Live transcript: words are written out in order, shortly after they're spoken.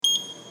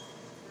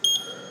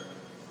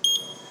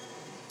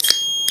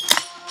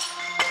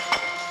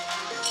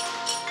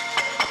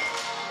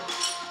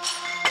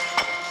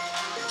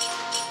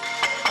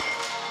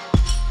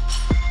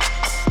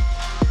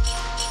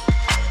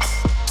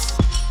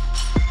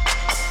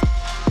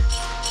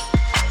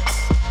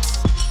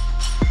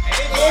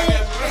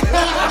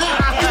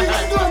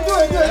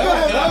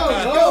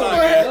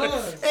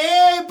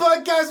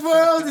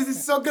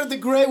Sucker the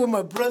Great with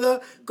my brother,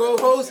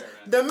 co-host,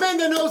 the man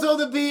that knows all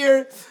the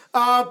beer,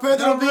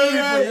 Pedro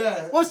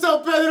Beer. What's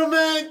up, Pedro,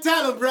 man?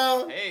 Tell him,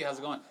 bro. Hey, how's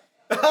it going?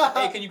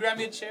 Hey, can you grab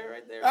me a chair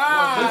right there?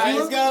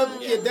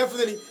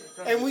 Definitely.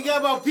 And we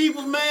got our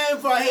people, man,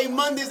 for Hey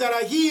Mondays that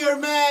are here,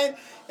 man.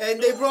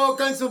 And they brought all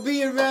kinds of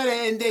beer, man,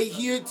 and they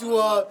here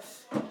to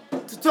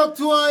talk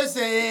to us,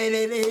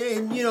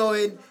 and you know,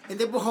 and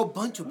they brought a whole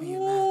bunch of beer,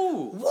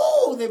 man.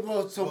 Whoa, they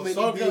brought so many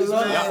beers,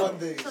 man.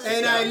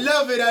 And I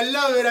love it.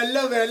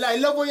 I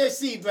love what you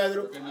see,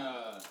 Pedro. We're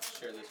gonna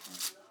share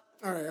this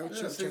one. All right, I'll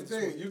check this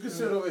one. You can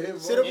sit over here, bro.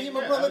 Sit over here,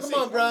 my brother. Come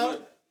on, bro.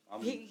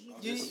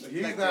 He's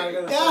not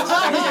gonna.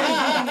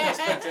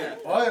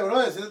 Oye,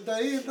 bro, siéntate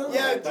ahí, entonces.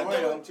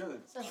 Yeah, I'm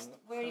chilling. So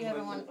where do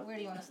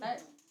you want to start?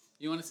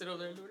 You want to sit over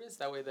there, Lourdes?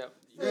 That way that...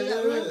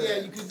 yeah,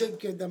 you can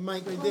get the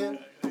mic right there.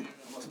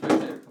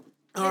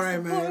 All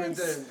right, man.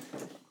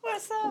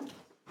 What's up?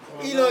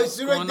 You know, it's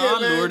right What's going there,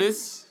 on, man.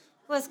 Lourdes?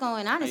 What's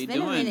going on? It's you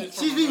been a doing? minute.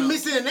 She's been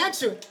missing in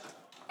action.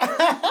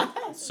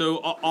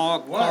 So, What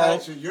Carl...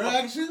 action? Your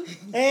action?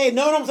 Hey,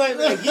 know what I'm saying?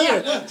 Like,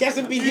 here. She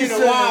hasn't been here in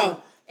a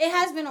while. It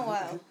has been a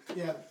while.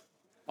 Yeah.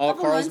 All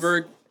Couple months.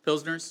 Carlsberg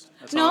Pilsners?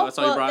 That's No, all you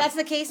well, brought? that's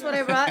the case. What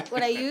I brought,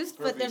 what I used,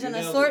 but there's an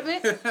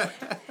assortment.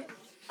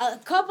 A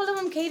couple of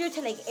them cater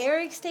to like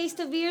Eric's taste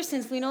of beer,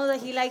 since we know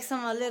that he likes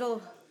them a little.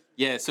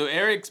 Yeah, so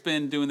Eric's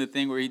been doing the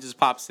thing where he just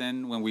pops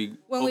in when we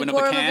open up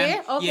pour a him can.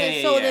 beer.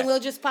 Okay, yeah, so yeah. then we'll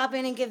just pop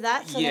in and give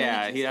that. So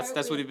Yeah, then we can that's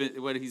start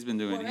what he's been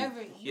doing.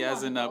 wherever He you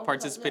hasn't wanna go,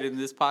 participated but in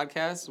this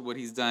podcast. What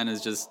he's done is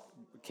just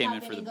came Pop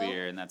in in for the and go.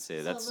 beer, and that's it.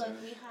 So That's look,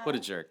 we have- what a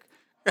jerk.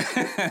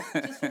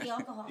 Just for the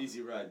alcohol. Easy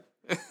ride.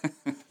 So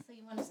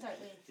you want to start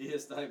with? He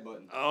hits the hype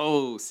button.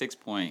 Oh, 6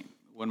 point.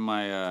 One of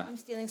my I'm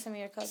stealing some of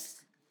your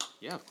cups.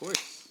 yeah, of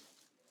course.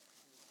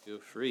 Feel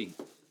free.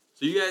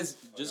 So you guys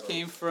just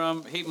came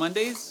from Hate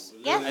Mondays?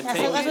 Yeah, I that's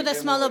take what it. the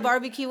smell of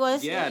barbecue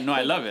was. Yeah, no,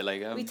 I love it.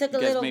 Like We you took a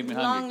guys little made me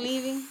long hungry.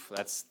 leaving.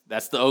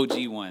 That's the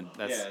OG one.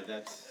 That's Yeah,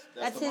 That's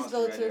the his monster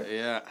right go-to. there.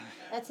 yeah.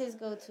 That's his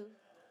go-to.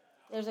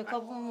 There's a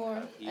couple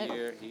more.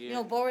 Here. You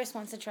know, Boris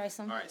wants to try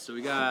some. All right, so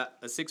we got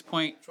a 6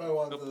 point Try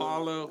one.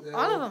 Apollo.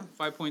 All of them.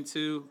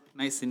 5.2,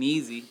 nice and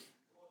easy.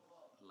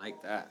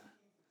 Like that.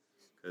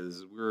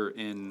 Because we're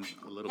in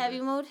a little Heavy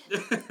bit. mode.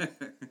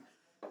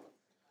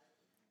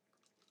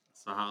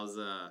 So how's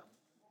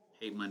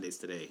Hate Mondays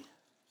today?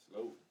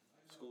 Slow.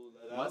 School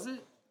let Was out.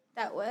 it?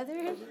 That weather,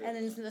 and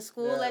then the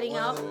school letting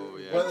out. Oh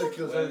yeah. Weather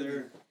kills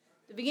everything.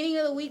 The beginning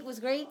of the week was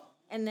great,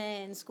 and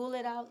then school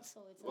let out,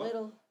 so it's a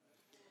little.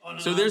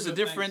 So there's a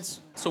difference.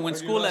 So when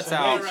school lets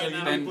out,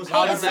 then It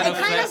how does that kinda-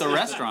 affect the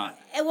restaurant?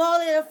 Well,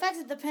 it affects.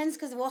 It depends,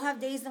 because we'll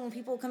have days when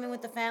people come in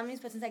with the families,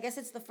 but since I guess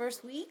it's the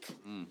first week,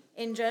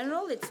 in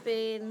general, it's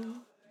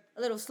been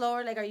a little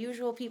slower. Like our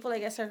usual people, I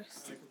guess, are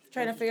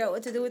trying to figure out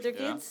what to do with their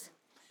Yeah. kids.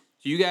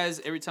 So you guys,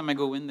 every time I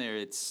go in there,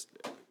 it's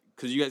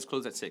because you guys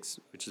close at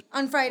 6, which is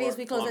On Fridays,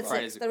 we close On at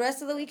Fridays. 6. The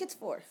rest of the week, it's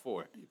 4.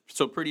 4.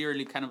 So pretty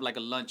early, kind of like a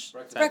lunch.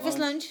 type- Breakfast,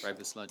 lunch.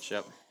 Breakfast, lunch,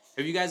 yep.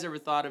 Have you guys ever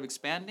thought of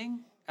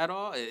expanding at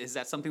all? Is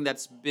that something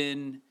that's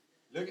been...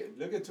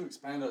 Looking to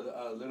expand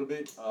a little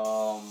bit.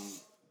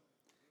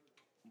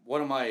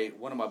 One of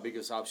my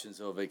biggest options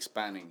of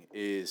expanding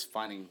is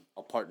finding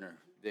a partner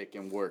that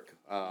can work.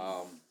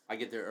 I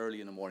get there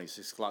early in the morning,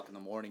 6:00 in the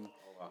morning,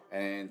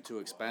 and to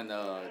expand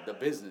the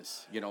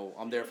business, you know,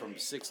 I'm there from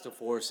 6 to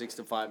 4, 6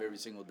 to 5 every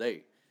single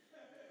day.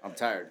 I'm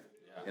tired.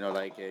 You know,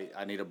 like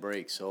I need a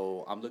break.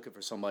 So I'm looking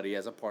for somebody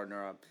as a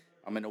partner.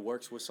 I'm in the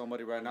works with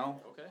somebody right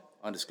now. Okay.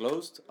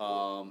 Undisclosed.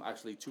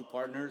 Actually, 2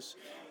 partners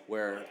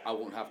where I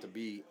won't have to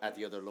be at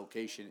the other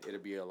location.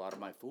 It'll be a lot of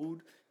my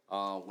food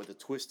with a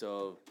twist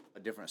of a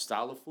different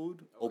style of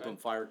food. Open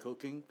fire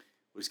cooking,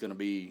 which is going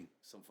to be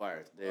some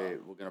fire. We're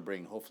going to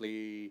bring,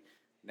 hopefully,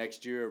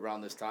 next year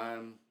around this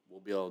time, we'll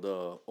be able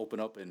to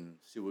open up and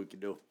see what we can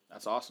do.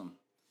 That's awesome.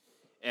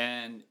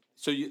 And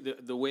so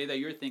the way that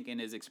you're thinking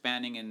is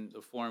expanding in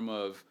the form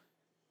of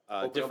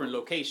different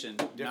location,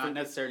 not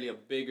necessarily a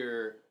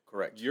bigger...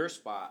 Correct. Your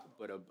spot,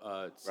 but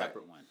a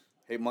separate one.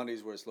 Hey,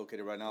 Mondays where it's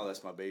located right now.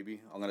 That's my baby.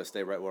 I'm gonna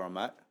stay right where I'm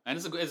at. And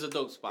it's a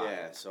dope spot.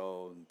 Yeah,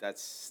 so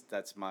that's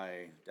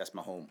my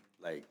home.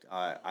 Like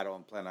I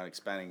don't plan on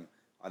expanding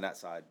on that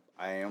side.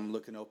 I am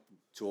looking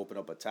to open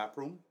up a tap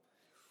room,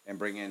 and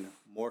bring in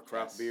more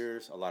craft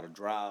beers, a lot of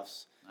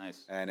drafts.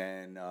 Nice. And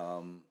then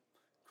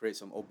create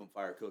some open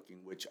fire cooking,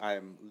 which I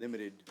am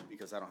limited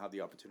because I don't have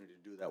the opportunity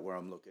to do that where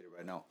I'm located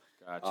right now.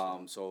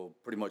 Gotcha. So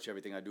pretty much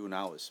everything I do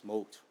now is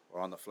smoked or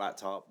on the flat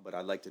top, but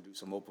I like to do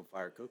some open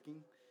fire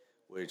cooking,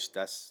 which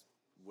that's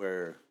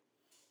where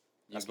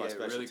that's my get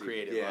really specialty.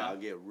 creative, Yeah, huh? I'll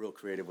get real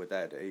creative with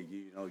that.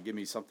 You know, give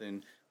me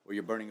something where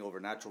you're burning over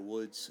natural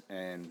woods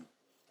and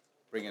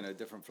bringing a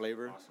different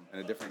flavor and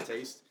a different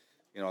taste.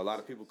 You know, a lot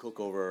of people cook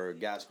over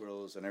gas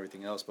grills and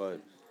everything else, but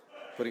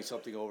putting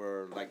something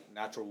over like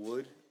natural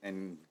wood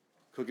and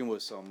cooking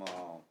with some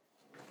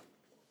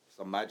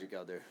magic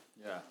out there.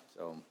 Yeah.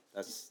 So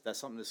that's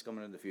something that's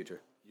coming in the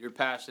future. Your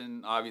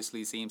passion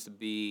obviously seems to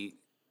be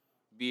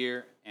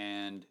beer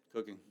and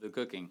Cooking. the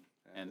cooking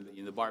and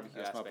the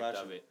barbecue That's my aspect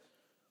of passion. it.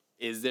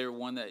 is there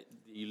one that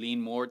you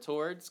lean more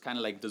towards? Kind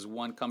of like, does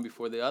one come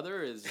before the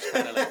other? Or is it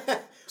kind of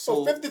like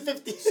So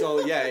 50-50.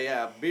 So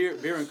yeah,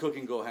 beer and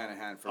cooking go hand in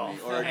hand for me.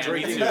 Or man,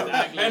 drinking, me too.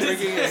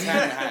 drinking is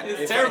hand in hand.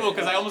 it's If terrible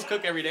because I almost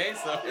cook every day.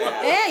 So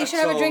Yeah, you should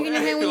have a drink in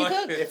your hand when you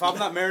cook. If I'm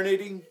not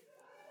marinating,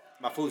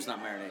 my food's not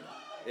marinating.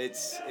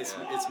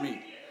 It's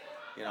me.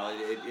 You know,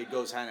 it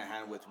goes hand in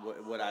hand with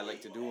what I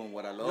like to do and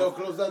what I love. Yo,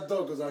 close that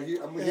door because I'm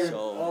hearing So-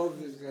 all of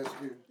this guys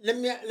scream. Let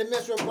me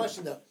ask you a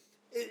question though.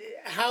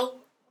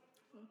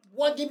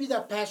 What gave you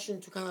that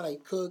passion to kind of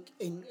like cook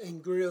and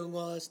grill and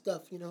all that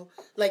stuff? You know,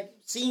 like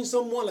seeing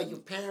someone like your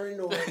parent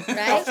or a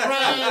Right?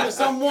 friend or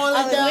someone I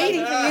like was that.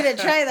 waiting for you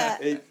to try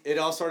that. It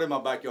all started in my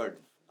backyard.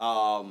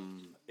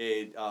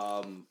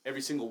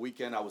 Every single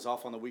weekend, I was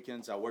off on the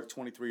weekends. I worked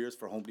 23 years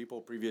for Home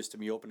Depot previous to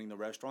me opening the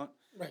restaurant.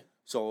 Right.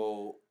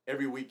 So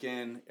every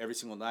weekend, every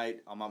single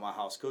night, I'm at my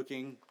house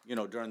cooking. You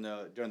know, during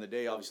the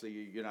day, obviously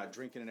you're not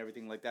drinking and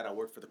everything like that. I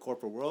work for the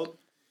corporate world.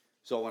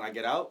 So when I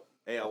get out,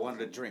 hey, I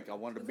wanted a drink. I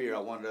wanted a beer. I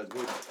wanted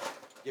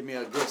give me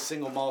a good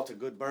single malt, a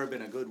good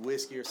bourbon, a good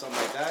whiskey or something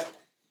like that.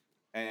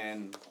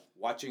 And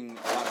watching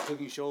a lot of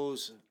cooking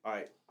shows, all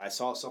right, I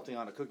saw something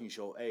on a cooking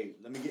show. Hey,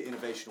 let me get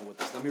innovational with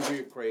this. Let me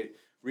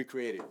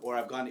recreate it. Or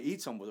I've gone to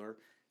eat somewhere.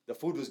 The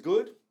food was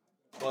good,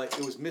 but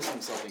it was missing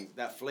something,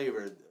 that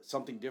flavor,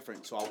 something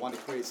different. So I want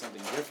to create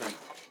something different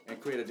and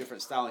create a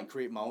different style and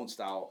create my own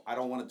style. I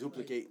don't want to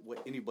duplicate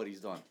what anybody's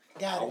done.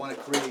 Got I it. want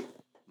to create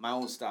my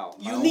own style.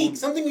 my Unique, own-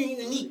 something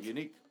unique.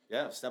 Unique.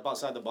 Yeah, step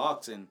outside the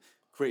box and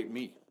create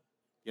me.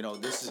 You know,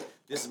 this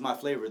is my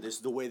flavor. This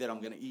is the way that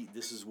I'm gonna eat.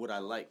 This is what I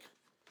like.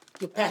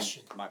 Your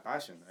passion. My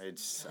passion.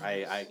 It's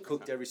I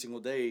cooked every single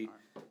day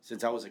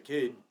since I was a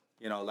kid.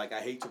 You know, like I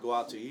hate to go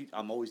out to eat.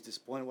 I'm always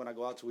disappointed when I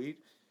go out to eat.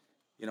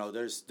 You know,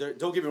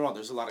 don't get me wrong.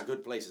 There's a lot of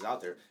good places out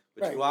there,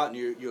 but Right. you go out and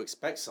you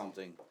expect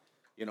something.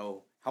 You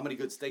know, how many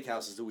good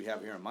steakhouses do we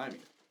have here in Miami?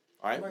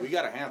 All right, we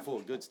got a handful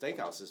of good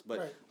steakhouses, but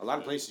Right. a lot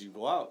of places you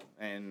go out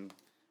and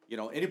you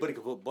know anybody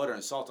can put butter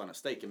and salt on a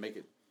steak and make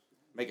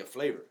it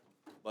flavor.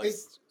 But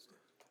It's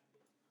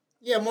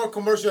more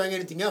commercial than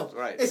anything else.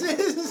 Right. It's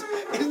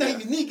not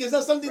unique. It's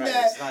not something right,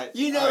 that it's not,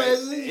 you know. all right,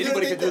 it's-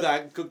 anybody can do that. I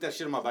can cook that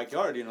shit in my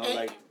backyard. You know, And-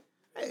 like.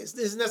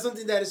 It's not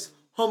something that is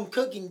home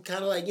cooking,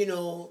 kind of like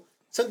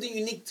something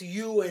unique to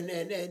you, and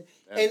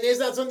it's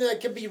not something that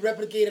can be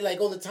replicated like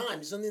all the time.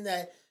 It's something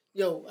that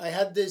I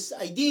had this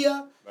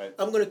idea. Right.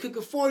 I'm gonna cook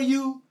it for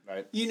you.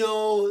 Right.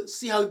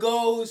 See how it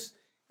goes,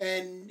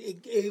 and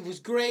it was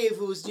great. If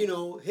it was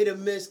hit or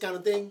miss kind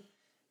of thing.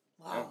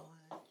 Wow.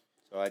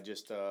 So I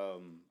just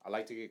I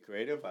like to get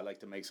creative. I like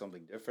to make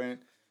something different,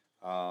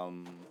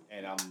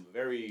 and I'm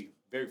very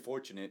very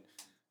fortunate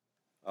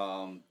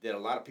that a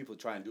lot of people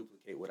try and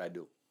duplicate what I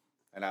do,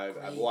 and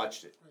I've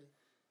watched it.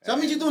 So that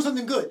means you're doing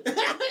something good.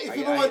 If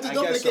people want to I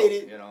guess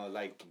duplicate so. it. You know,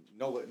 like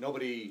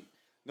nobody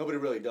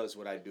really does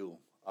what I do.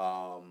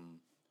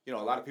 You know,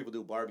 a lot of people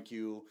do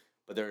barbecue,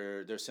 but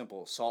they're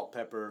simple: salt,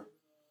 pepper.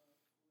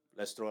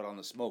 Let's throw it on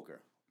the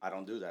smoker. I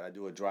don't do that. I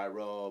do a dry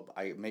rub.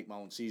 I make my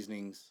own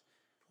seasonings.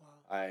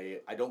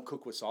 I don't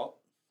cook with salt,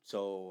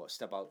 so I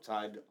step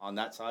outside on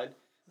that side.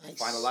 Nice.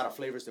 Find a lot of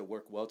flavors that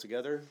work well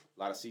together. A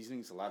lot of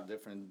seasonings, a lot of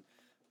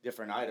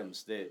different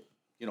items that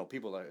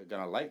people are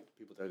gonna like,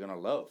 people that are gonna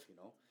love.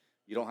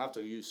 You don't have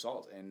to use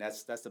salt, and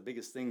that's the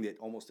biggest thing that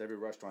almost every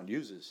restaurant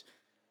uses.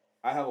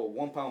 I have a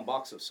 1 pound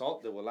box of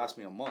salt that will last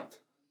me a month.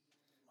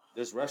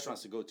 There's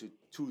restaurants that go to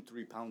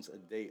 2-3 pounds a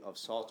day of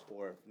salt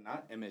or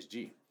not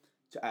MSG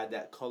to add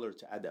that color,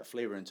 to add that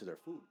flavor into their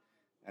food,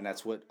 and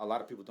that's what a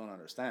lot of people don't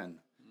understand.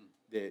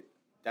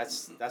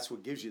 That's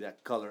what gives you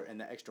that color and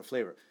the extra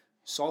flavor.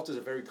 Salt is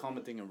a very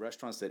common thing in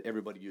restaurants that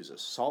everybody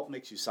uses. Salt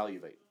makes you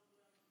salivate,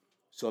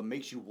 so it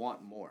makes you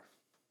want more.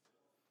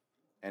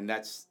 And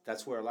that's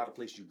where a lot of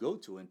places you go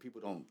to, and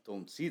people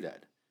don't see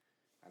that,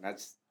 and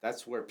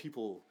that's where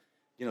people,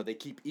 they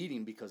keep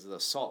eating because of the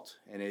salt,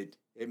 and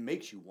it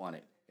makes you want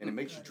it, and it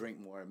makes you drink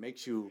more. It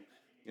makes you,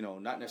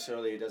 not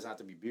necessarily. It doesn't have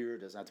to be beer.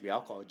 It doesn't have to be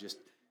alcohol.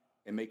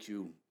 It makes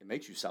you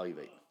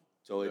salivate.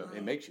 So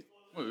it makes you.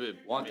 Well, it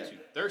Want makes that.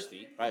 you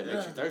thirsty. Right, it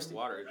makes you thirsty.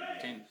 Water,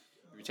 you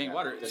retain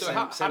water. The So same-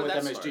 how same did with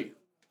that MSG. start?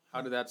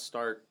 How did that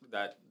start?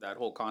 That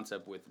whole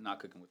concept with not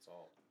cooking with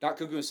salt. Not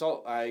cooking with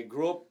salt. I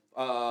grew up.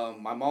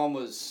 My mom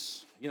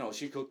was,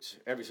 she cooked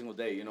every single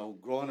day.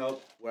 Growing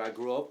up where I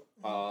grew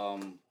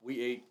up, we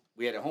ate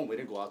at home. We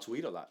didn't go out to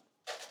eat a lot.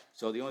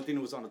 So the only thing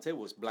that was on the table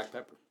was black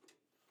pepper.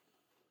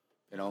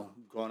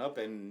 Growing up,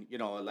 and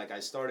like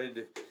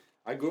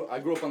I grew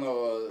up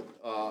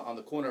on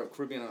the corner of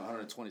Caribbean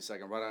and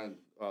 122nd, right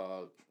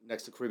on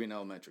next to Caribbean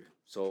Elementary.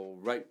 So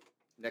right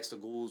next to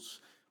Gould's,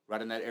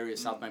 right in that area,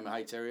 South Miami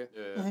Heights area.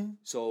 Yeah.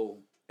 So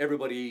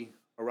everybody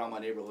around my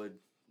neighborhood,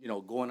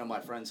 going to my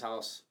friend's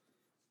house,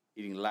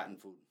 eating Latin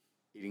food,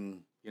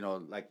 eating,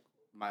 like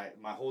my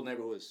whole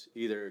neighborhood was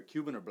either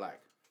Cuban or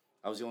black.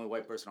 I was the only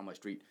white person on my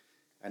street.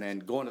 And then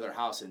going to their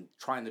house and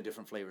trying the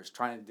different flavors,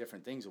 trying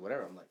different things or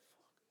whatever. I'm like,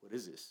 fuck, what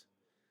is this?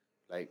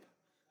 Like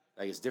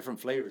Like it's different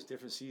flavors,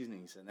 different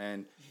seasonings, and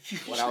then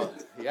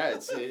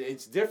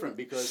it's different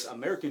because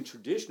American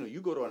traditional.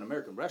 You go to an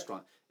American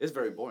restaurant, it's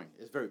very boring.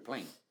 It's very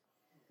plain.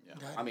 Yeah.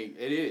 I mean,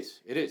 it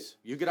is.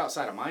 You get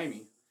outside of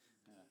Miami,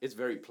 it's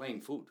very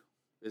plain food.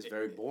 It's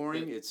very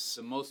boring. It's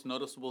the most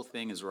noticeable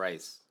thing is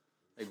rice.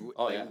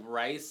 Like,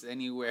 rice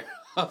anywhere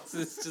else,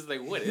 it's just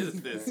like, what is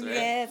this? Right?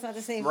 Yeah, it's not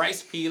the same.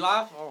 Rice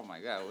pilaf? Oh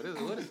my God, what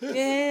is this?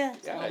 Yeah.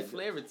 Yeah, no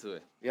flavor to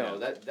it. You know,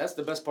 that's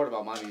the best part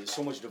about Miami. There's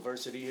so much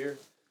diversity here,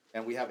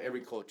 and we have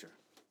every culture.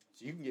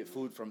 So you can get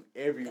food from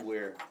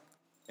everywhere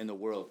in the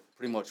world,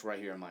 pretty much right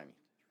here in Miami.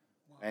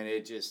 Wow. And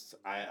it just,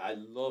 I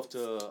love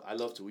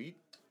to eat.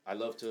 I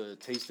love to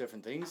taste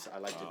different things. I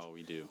like to. Oh,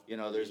 we do. You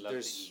know,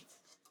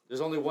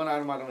 there's only one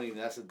item I don't eat,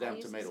 and that's a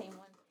damn tomato.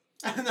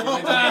 I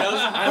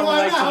don't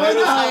like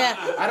tomatoes. Oh,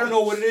 yeah. I don't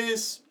know what it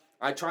is.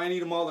 I try and eat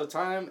them all the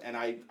time, and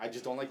I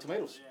just don't like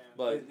tomatoes.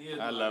 But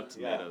I love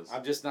tomatoes.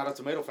 I'm just not a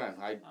tomato fan.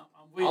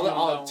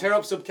 I'll tear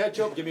up some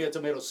ketchup, give me a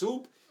tomato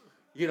soup,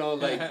 you know,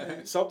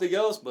 like something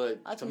else. But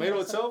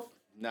tomato itself,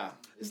 nah,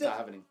 it's not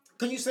happening.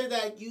 Can you say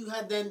that you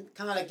had then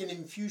kind of like an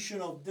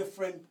infusion of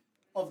different,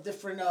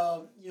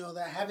 you know,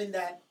 that having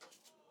that,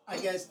 I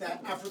guess,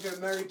 that African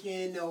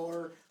American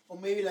or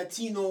maybe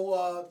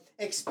Latino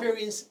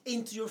experience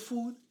into your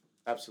food?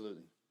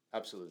 Absolutely.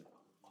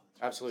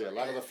 A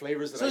lot of the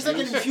flavors that so it's like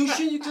an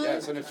infusion, you call it? Yeah,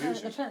 it's an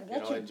infusion. They're trying to get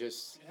you know, and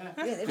just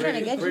they're trying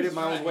to get create you. it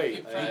my own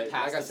way.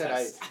 Like I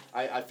said,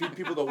 I feed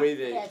people the way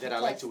that I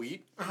like to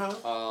eat.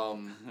 Uh-huh.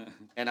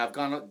 And I've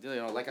gone, you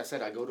know, like I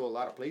said, I go to a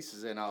lot of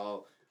places and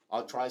I'll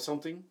try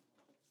something,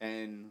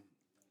 and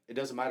it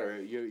doesn't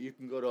matter. You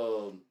can go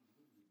to,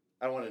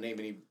 I don't want to name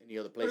any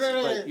other places,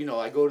 but you know,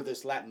 I go to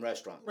this Latin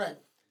restaurant, right,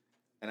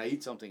 and I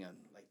eat something and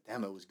like,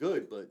 damn, it was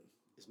good, but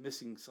it's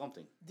missing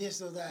something.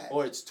 This or that.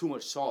 Or it's too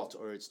much salt,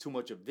 or it's too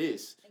much of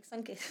this.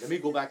 Like Let me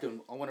go back and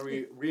I want to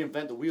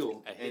reinvent the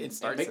wheel and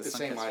make the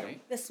same item.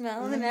 Right? the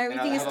smell and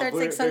everything, it starts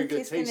like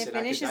sun-kissed and it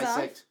finishes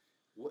off.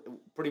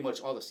 Pretty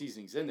much all the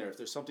seasonings in there. If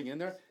there's something in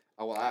there,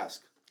 I will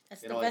ask.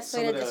 That's the best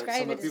way to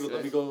describe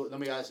it. Let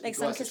me ask. Like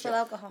sun-kissed with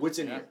alcohol. What's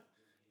in here?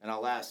 And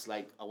I'll ask,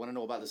 like, I want to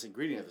know about this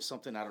ingredient. If it's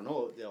something I don't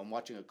know, I'm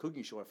watching a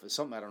cooking show. If it's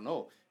something I don't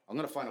know, I'm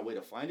gonna find a way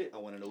to find it. I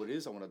want to know what it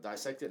is. I want to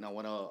dissect it, and I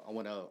want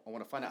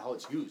to find out how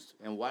it's used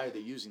and why are they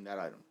using that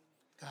item.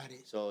 Got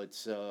it. So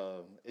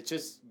it's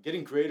just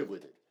getting creative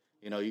with it.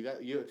 You know,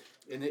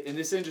 in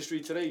this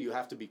industry today, you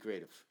have to be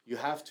creative. You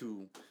have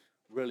to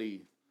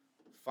really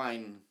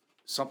find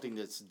something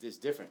that's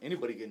different.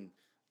 Anybody can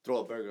throw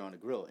a burger on the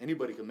grill.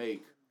 Anybody can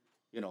make,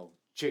 you know,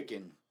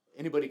 chicken.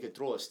 Anybody could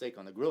throw a steak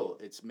on the grill.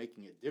 It's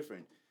making it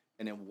different,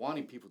 and then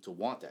wanting people to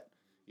want that.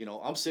 You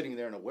know, I'm sitting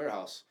there in a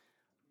warehouse.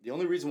 The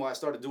only reason why I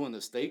started doing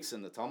the steaks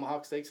and the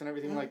tomahawk steaks and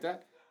everything like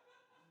that,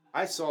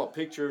 I saw a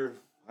picture,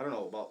 I don't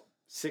know, about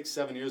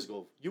 6-7 years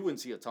ago. You wouldn't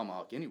see a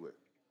tomahawk anywhere.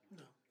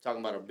 No. Talking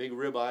about a big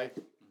ribeye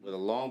with a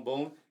long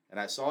bone, and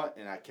I saw it,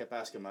 and I kept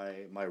asking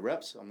my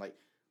reps. I'm like,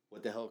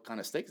 what the hell kind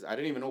of steak is it? I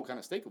didn't even know what kind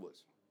of steak it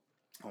was.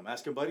 I'm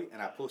asking buddy,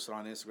 and I posted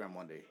on Instagram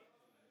one day.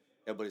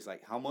 Everybody's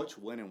like, how much,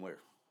 when, and where?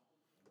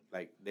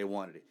 Like, they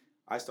wanted it.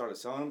 I started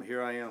selling them.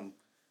 Here I am,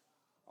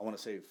 I want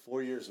to say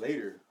 4 years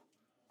later,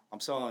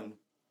 I'm selling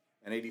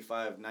an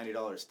 $85,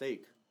 $90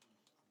 steak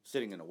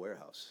sitting in a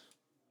warehouse.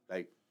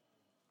 Like,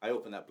 I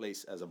opened that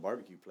place as a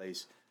barbecue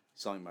place,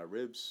 selling my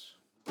ribs,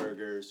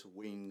 burgers,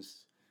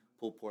 wings,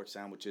 pulled pork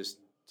sandwiches,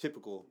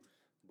 typical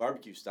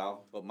barbecue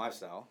style, but my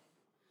style.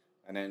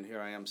 And then here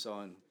I am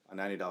selling a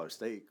 $90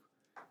 steak,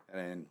 and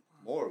then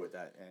more with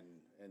that,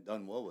 and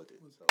done well with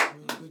it. So.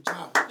 Good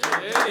job.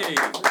 Hey.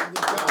 Good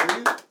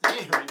job.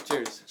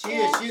 Cheers.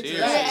 Cheers.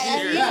 Cheers.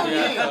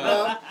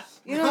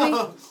 You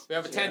know, We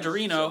have a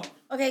tangerino.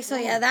 okay, so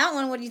yeah, that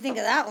one. What do you think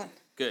of that one?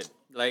 Good.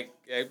 Like,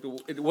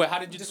 how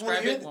did you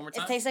describe it? One more It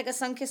time. tastes like a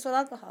sun-kissed with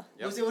alcohol.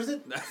 Yep. What is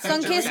it?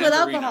 Sun-kissed with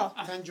alcohol.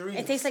 Tangerine.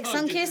 It tastes like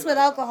sun-kissed with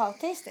alcohol.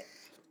 Taste it.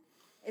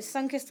 It's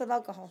sun-kissed with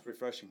alcohol.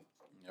 Refreshing.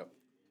 Yep.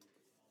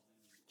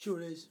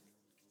 Sure it is.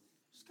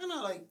 It's kind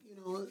of like, you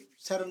know,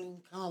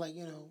 settling, kind of like,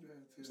 you know,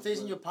 stays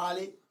in your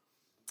palate.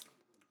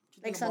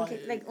 Like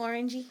sun-kissed, like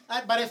orangey.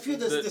 But I feel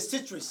the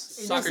citrus.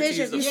 in it. Socrates,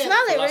 You the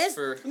smell it, Riz.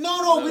 philosopher.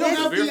 No, we don't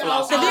have beer the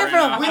philosopher. The beer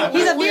pro.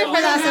 He's a beer we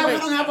philosopher.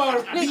 don't have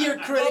our beer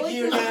critic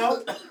here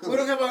now. We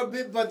don't have our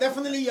beer, but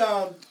definitely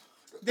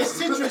the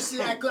citrus.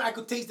 I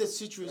could taste the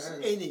citrus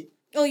in it.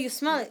 Oh, you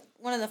smell it.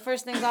 One of the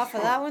first things off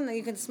of that one,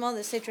 you can smell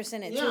the citrus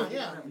in it too.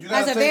 Yeah.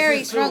 That's a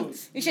very strong.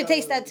 You should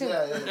taste that too.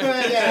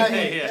 Yeah.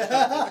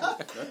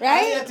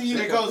 Right?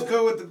 It goes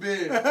good with the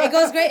beer. It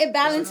goes great. It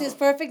balances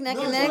perfect neck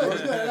No, and it's good. neck.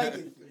 It's good. I like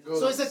it.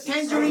 So it's a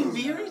tangerine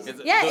beer?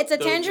 Yeah, it's a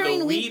tangerine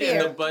the wheat wheat and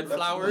beer. the bud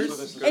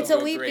flowers. It's a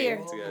go wheat great beer.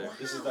 together.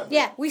 This is that.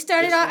 Yeah, we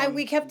started out and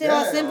we kept it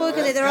all simple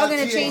because they're all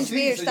gonna change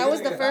beers. That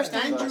was the first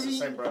one.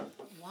 Tangerine. brand.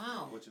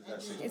 Wow. Which is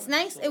that? It's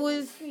nice. It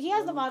was. He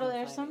has the bottle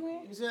there somewhere.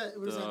 What is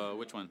that?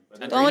 Which one?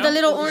 The one with the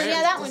little orange.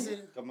 Yeah, that This one.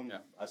 is- Come on.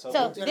 I saw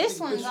So that. this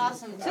one's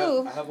awesome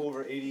too. I have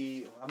over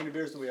 80. How many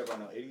beers do we have right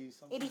now? 80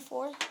 something?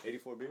 84.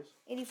 84 beers?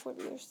 84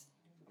 beers.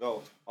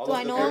 Go. All Do of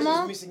I the know beers. them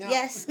all? missing out.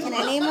 Yes. Can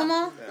I name them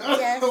all?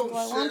 Yes. Do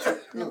I want to?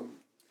 No.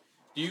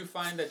 Do you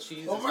find that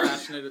she's Oh, as mercy.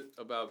 passionate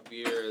about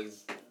beer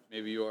as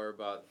maybe you are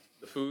about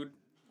the food?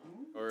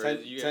 Or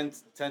 10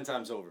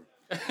 times over.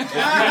 and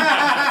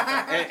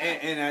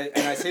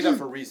I say that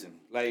for a reason.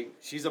 Like,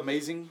 she's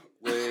amazing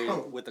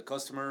with the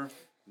customer,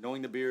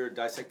 knowing the beer,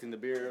 dissecting the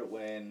beer.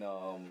 When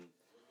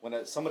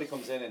somebody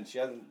comes in and she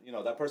hasn't,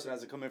 that person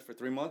hasn't come in for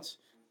 3 months,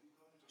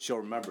 she'll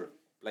remember.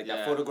 Like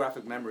that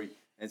photographic memory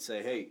and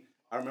say, hey,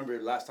 I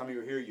remember last time you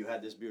were here, you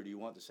had this beer. Do you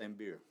want the same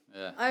beer?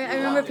 Yeah. I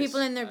remember people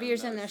in their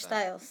beers and their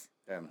styles.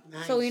 Damn.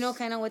 Nice. So we know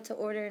kind of what to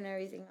order and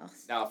everything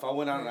else. Now, if I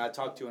went out and I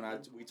talked to you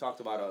and we talked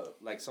about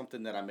like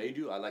something that I made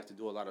you, I like to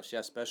do a lot of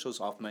chef specials,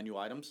 off menu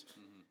items,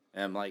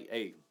 and I'm like,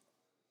 hey,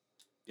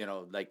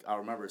 like I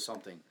remember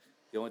something.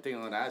 The only thing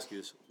I'm gonna ask you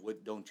is,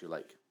 what don't you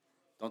like?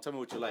 Don't tell me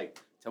what you like.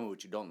 Tell me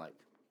what you don't like.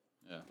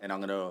 Yeah. And I'm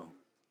gonna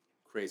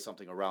create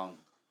something around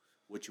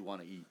what you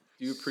want to eat.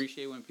 Do you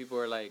appreciate when people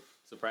are like,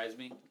 surprise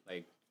me?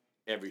 Like,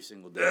 Every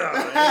single day.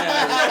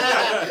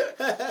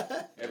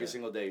 Every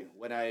single day.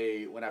 When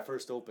I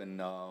first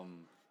opened,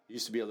 it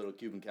used to be a little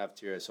Cuban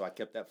cafeteria, so I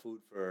kept that food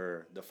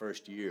for the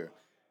first year,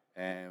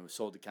 and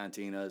sold the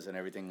cantinas and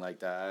everything like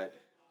that.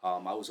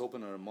 I was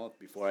open in a month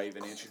before I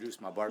even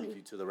introduced my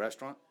barbecue to the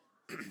restaurant,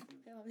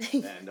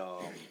 and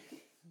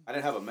I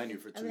didn't have a menu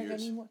for 2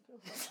 years.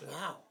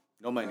 Wow.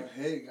 No menu.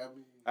 Hey, got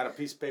me. I had a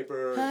piece of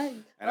paper, Hi.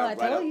 and Oh, I'd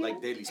I write told up you.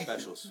 like daily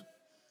specials.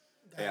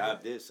 Hey, I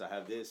have this, I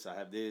have this, I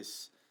have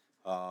this,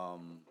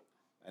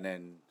 and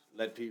then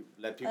let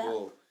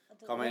people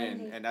come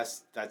in, and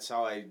that's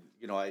how I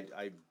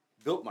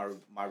built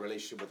my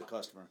relationship with the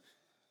customer,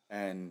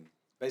 and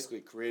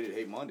basically created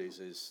Hey Mondays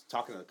is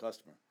talking to the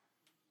customer,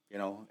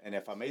 and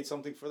if I made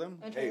something for them,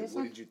 hey,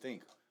 what did you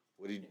think?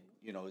 What did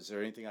is there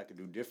anything I could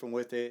do different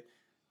with it?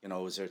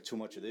 Is there too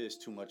much of this,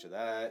 too much of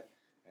that,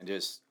 and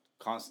just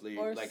constantly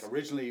like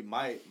originally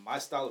my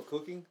style of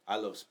cooking, I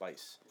love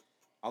spice.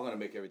 I'm gonna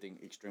make everything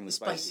extremely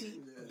spicy.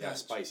 Spicy? Yeah,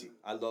 spicy.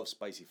 I love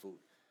spicy food.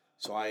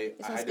 So I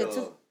sounds had good to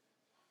too.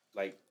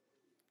 like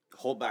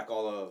hold back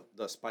all of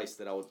the spice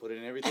that I would put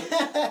in everything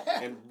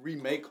and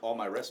remake all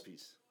my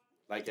recipes.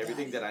 Like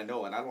everything that I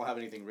know, and I don't have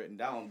anything written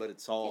down, but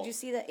it's all. Did you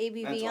see the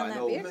ABV That's on why I that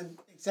know. beer?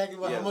 Exactly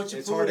what, how much you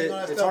it's put hard and to all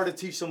that it's stuff. hard to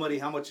teach somebody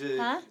how much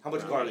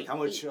garlic, how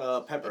much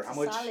pepper, It's how a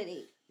much solid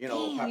eight. Damn,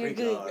 you're paprika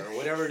good. or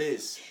whatever it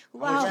is. How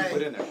Wow. much you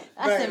put in there.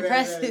 That's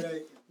impressive.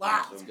 Right.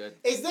 Wow. so good.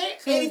 Is there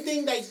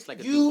anything that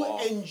like a you Duval.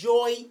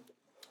 enjoy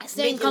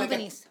Same making,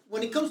 companies.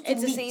 when it comes to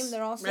It's the meats, same.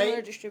 They're all similar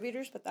right?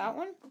 distributors, but that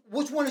one,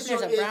 Which one is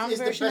There's your a brown is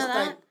the version best of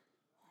that. type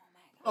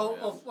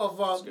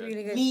of good.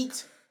 Really good.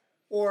 meat,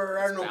 or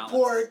I don't know, balanced.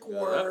 pork Yeah.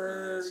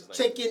 or It's like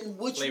chicken?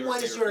 Which Flavor,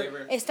 one is flavor, your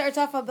flavor. it starts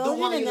off a Belgian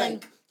one and you then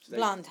like?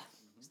 blonde.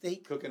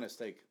 steak? Cooking a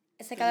steak.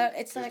 It's like a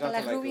There's La nothing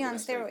like Rubia on cooking a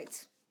steak.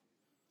 steroids.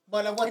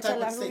 But what It's a type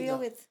La of steak Rubia though?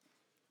 with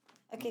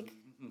a kick.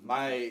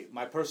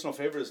 My personal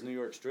favorite is New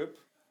York Strip.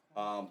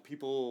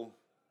 People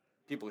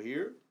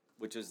here,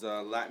 which is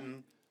the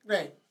Latin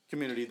Right.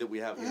 community that we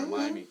have here in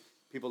Miami,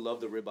 people love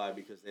the ribeye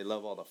because they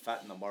love all the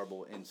fat and the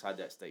marble inside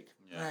that steak.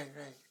 Yeah. Right.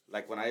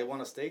 Like when I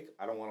want a steak,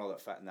 I don't want all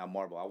that fat and that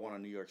marble. I want a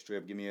New York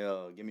Strip. Give me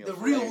a The fillet.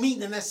 real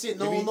meat, and that's it.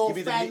 No, Give me- no give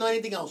me the fat, meat. no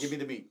anything else. Give me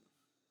the meat.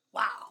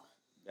 Wow.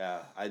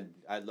 Yeah,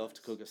 I love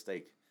to cook a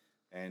steak,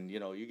 and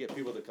you get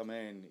people that come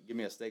in, give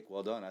me a steak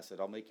well done. I said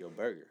I'll make you a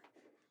burger.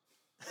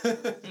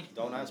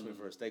 Don't ask me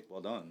for a steak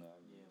well done.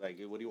 Like,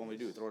 what do you want me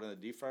to do? Throw it in the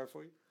deep fryer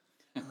for you?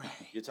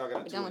 You're talking a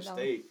Done 2-inch with that one.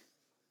 steak,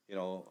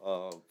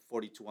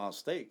 42-ounce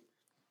steak.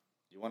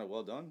 You want it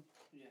well done?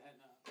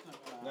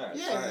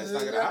 Yeah, it's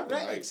not gonna happen.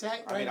 right, Like,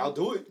 exactly. I mean, I'll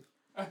do it.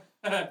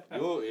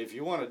 If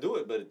you want to do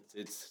it, but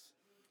it's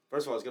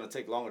first of all, it's gonna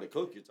take longer to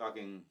cook. You're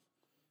talking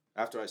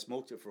after I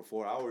smoked it for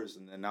 4 hours,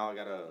 and then now I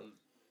gotta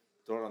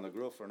throw it on the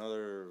grill for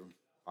another.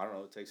 I don't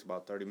know. It takes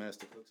about 30 minutes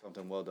to cook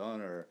something well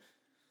done, or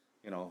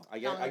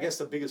I guess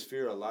the biggest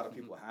fear a lot of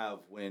people have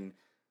when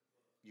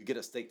you get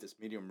a steak that's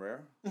medium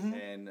rare,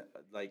 and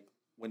like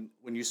when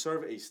you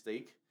serve a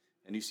steak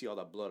and you see all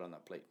that blood on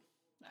that plate.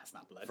 That's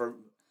not blood.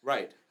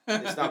 Right.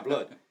 It's not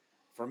blood.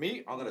 For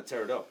me, I'm going to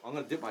tear it up. I'm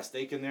going to dip my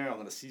steak in there. I'm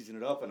going to season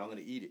it up, and I'm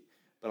going to eat it.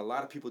 But a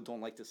lot of people don't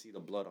like to see the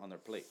blood on their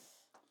plate.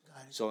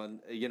 Got it. So,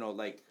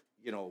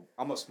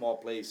 I'm a small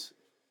place,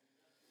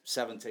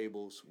 7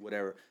 tables,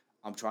 whatever.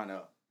 I'm trying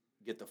to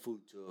get the food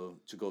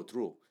to go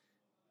through.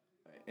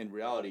 In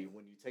reality,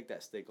 when you take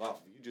that steak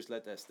off, if you just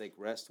let that steak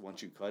rest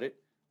once you cut it,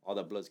 all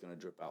that blood's going to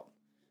drip out.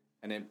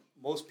 And then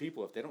most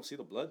people, if they don't see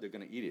the blood, they're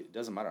going to eat it. It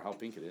doesn't matter how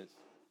pink it is.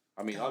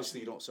 I mean, obviously,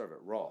 you don't serve it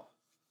raw.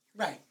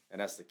 Right. And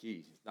that's the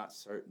key. Not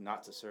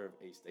to serve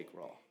a steak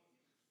raw.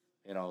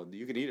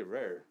 You can eat it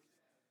rare,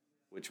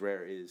 which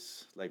rare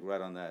is like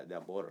right on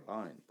that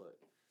borderline. But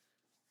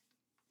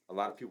a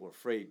lot of people are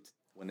afraid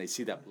when they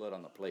see that blood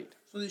on the plate.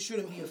 So they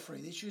shouldn't be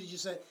afraid. They should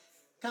just say,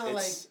 kind of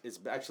like. It's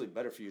actually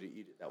better for you to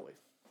eat it that way,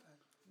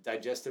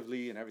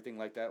 digestively and everything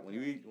like that. When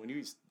you eat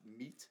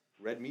meat,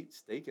 red meat,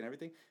 steak, and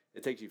everything,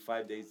 it takes you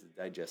 5 days to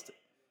digest it.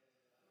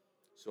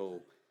 So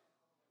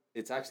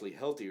it's actually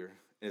healthier.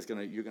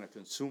 And you're gonna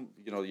consume.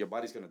 Your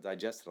body's gonna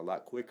digest it a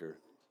lot quicker,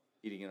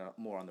 eating it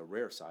more on the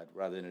rare side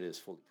rather than it is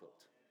fully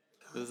cooked.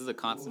 This is a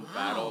constant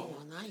battle.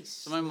 Nice.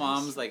 So my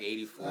mom's like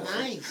 84.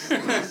 Nice.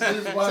 This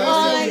is Oh why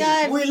my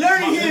God. We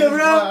learning here, bro.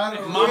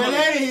 Mama, We're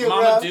learning here,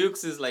 Mama bro.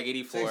 Dukes is like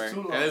 84. Takes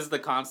too long. And this is the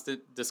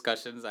constant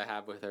discussions I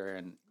have with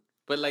her.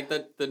 But like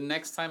the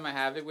next time I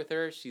have it with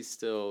her, she's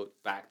still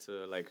back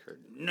to like her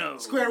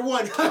Square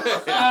one. So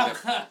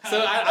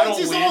I don't It's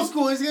just win. old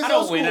school. It's I old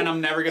don't school. win, and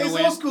I'm never gonna It's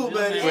win. old school,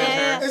 man. With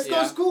Yeah. her, It's yeah.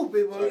 old school,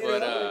 people.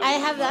 But I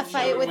have that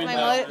fight with my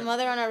Sure.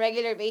 mother on a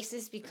regular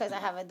basis because I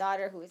have a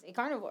daughter who is a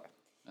carnivore.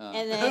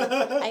 And then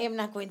I am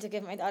not going to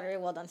give my daughter a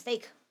well done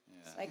steak.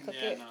 So I cook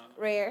it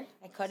rare.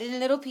 I cut it in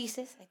little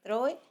pieces. I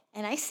throw it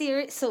and I sear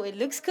it so it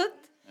looks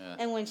cooked. Yeah.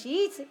 And when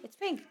she eats it, it's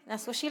pink.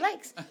 That's what she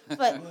likes.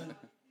 But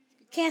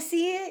can't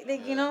see it,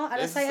 like, you know, out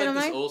of It's sight, like out of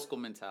this mind. old school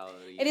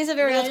mentality. It is a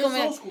very Yeah, old school it's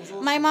man. old school, it's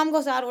old My school. mom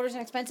goes out, orders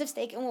an expensive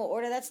steak, and we'll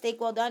order that steak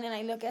well done. And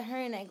I look at her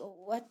and I go,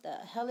 "What the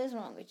hell is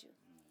wrong with you?"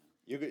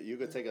 You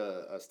could take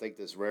a steak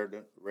that's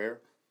rare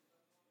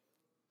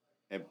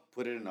and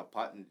put it in a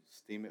pot and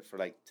steam it for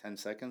like 10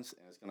 seconds,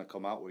 and it's gonna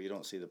come out where you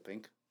don't see the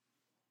pink,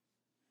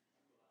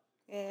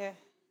 Yeah.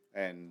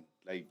 and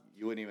like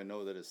you wouldn't even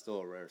know that it's still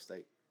a rare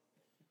steak.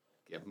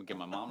 Get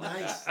my mom like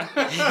Nice. that.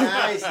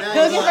 Nice,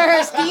 Cooking nice. for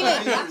her, steam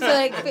it, so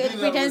it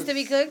pretends to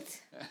be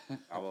cooked.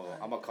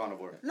 I'm a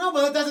carnivore. No,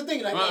 but that's the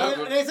thing. Like,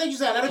 Well, that's like you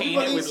said. A lot of paint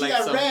people it they with, see like,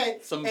 that some-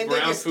 red some and they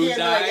brown get food scared.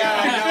 Like,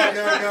 dye.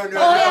 no.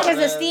 Oh yeah, because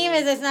the steam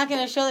is it's not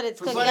gonna show that it's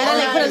cooked. You But gotta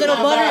like put a it's little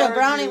not butter to bad.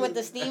 brown it with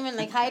the steam and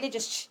like hide it.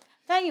 Just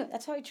tell you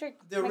that's how you trick.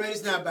 The red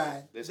is not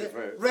bad. This is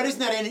very- Red is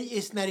not any.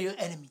 It's not your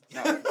enemy.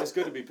 No, it's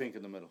good to be pink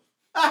in the middle.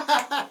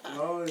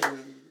 Oh, yeah.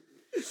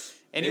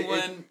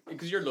 Anyone,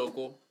 because you're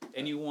local,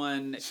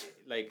 anyone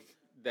like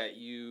that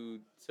you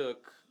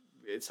took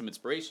some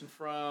inspiration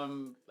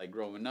from, like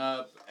growing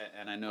up,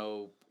 and I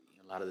know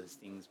a lot of these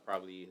things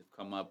probably have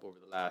come up over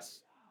the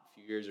last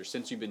few years or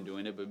since you've been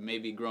doing it, but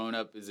maybe growing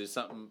up, is there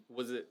something,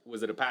 was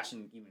it a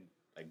passion even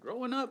like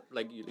growing up,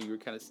 like you were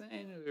kind of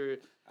saying, or?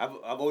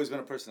 I've always been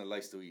a person that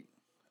likes to eat,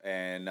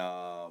 and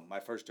my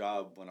first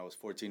job when I was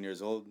 14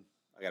 years old,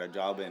 I got a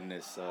job in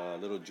this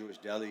little Jewish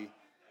deli,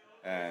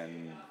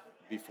 and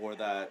before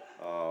that,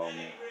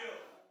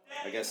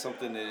 I guess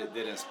something that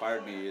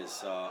inspired me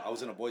is I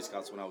was in a Boy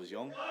Scouts when I was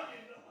young,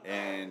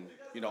 and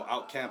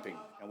out camping,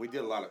 and we did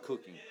a lot of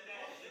cooking.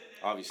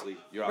 Obviously,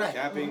 you're out Right.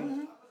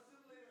 camping,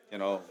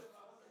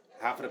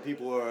 half of the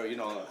people are,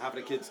 half of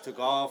the kids took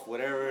off,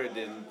 whatever, and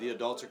then the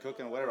adults are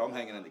cooking, whatever. I'm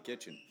hanging in the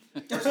kitchen.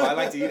 First of all, I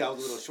like to eat. I was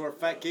a little short,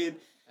 fat kid.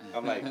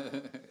 I'm like,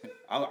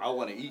 I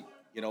want to eat,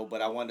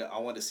 but I wanted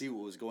to see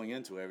what was going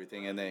into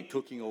everything, and then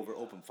cooking over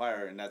open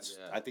fire, and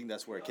I think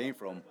that's where it came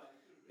from.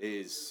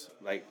 Is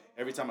like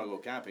every time I go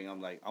camping,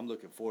 I'm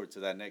looking forward to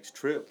that next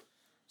trip.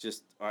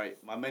 Just all right,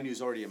 my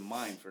menu's already in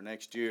mind for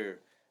next year.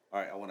 All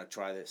right, I want to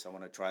try this. I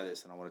want to try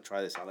this, and I want to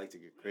try this. I like to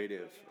get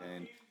creative,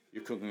 and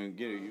you're cooking.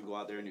 You go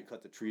out there and you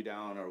cut the tree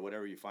down or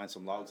whatever. You find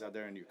some logs out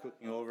there and you're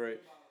cooking over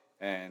it,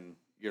 and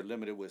you're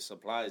limited with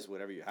supplies,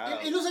 whatever you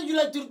have. It looks like you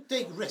like to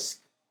take risk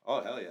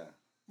Oh hell yeah!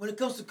 when it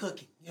comes to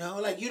cooking.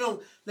 Like you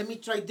don't let me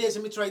try this,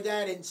 let me try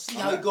that, and see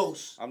how it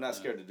goes. I'm not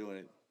scared to do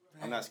it.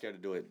 I'm not scared to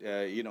do it.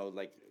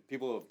 Like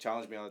people have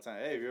challenged me all the time.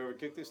 Hey, have you ever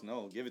cooked this?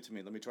 No, give it to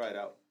me. Let me try it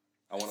out.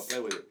 I want to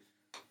play with it.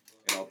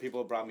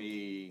 People brought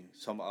me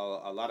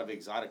a lot of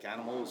exotic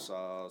animals.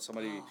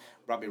 Somebody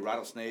brought me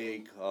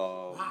rattlesnake.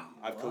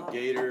 I've cooked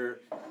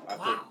gator.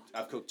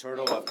 I've cooked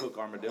turtle. I've cooked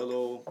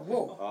armadillo.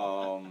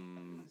 Whoa.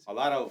 A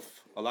lot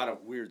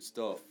of weird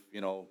stuff.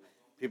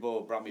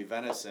 People brought me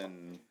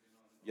venison.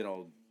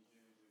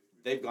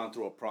 They've gone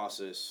through a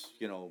process.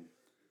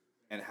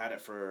 And had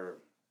it for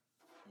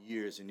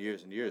years and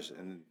years and years,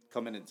 and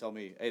come in and tell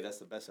me, hey, that's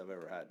the best I've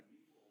ever had.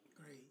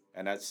 Great.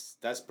 And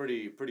that's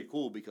pretty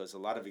cool, because a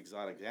lot of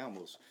exotic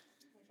animals,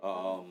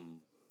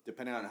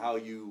 depending on how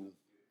you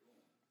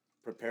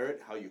prepare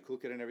it, how you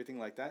cook it and everything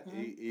like that,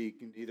 you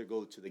can either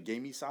go to the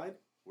gamey side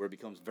where it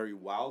becomes very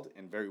wild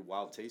and very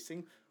wild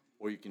tasting,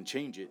 or you can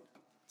change it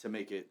to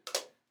make it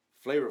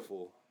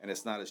flavorful, and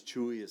it's not as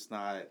chewy, it's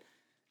not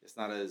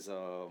as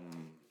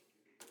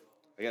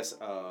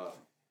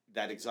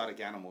that exotic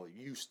animal,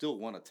 you still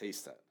want to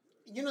taste that.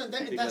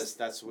 Because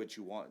that's what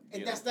you want.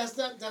 And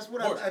that's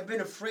what I've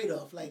been afraid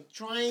of, like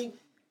trying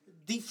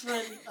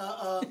different,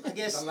 I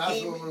guess, The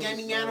last one was,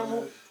 gaming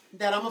animal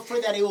that I'm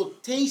afraid that it will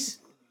taste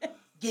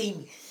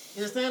gamey.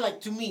 You understand?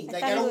 Like to me,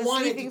 like I don't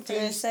want it to for a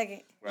taste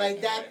second.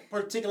 like that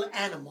particular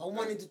animal. I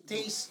want it to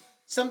taste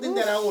something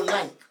that I would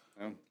like.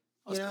 Um,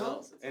 You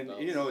know? and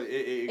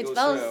it It goes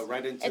smells.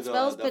 right into It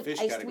smells, the but fish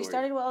we category.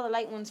 started with all the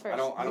light ones first.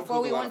 don't Before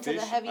cook we a lot went of to the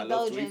fish. heavy I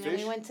love to Belgian eat and we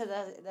fish, went to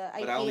the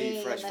but I only eat IPA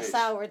and fresh the fish.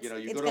 sour. It's, You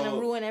it's go gonna to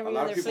ruin every a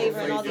lot of other people flavor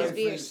and say all these good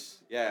beers.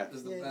 Yeah.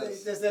 It's the Yeah,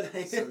 best. that's that.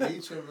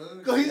 Ceviche,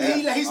 man. Go,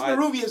 he's I-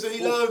 Peruvian, so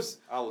he loves.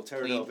 I will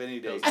tear it Clean. up any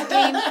day. Clean.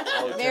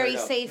 Clean, very it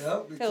up. safe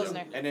Yep, be Pilsner.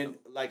 careful. And then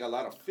like a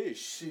lot of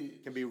fish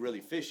Shit. can be really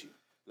fishy.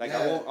 Like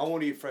Yeah. I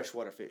won't eat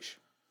freshwater fish.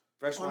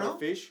 Freshwater no?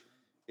 fish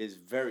is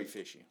very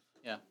fishy.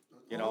 Yeah.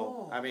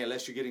 Oh. I mean,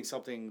 unless you're getting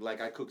something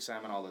like I cook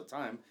salmon all the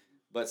time,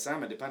 but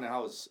salmon, depending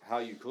on how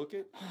you cook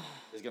it,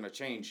 is gonna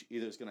change.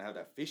 Either it's gonna have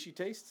that fishy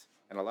taste,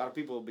 And a lot of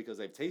people, because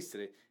they've tasted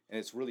it and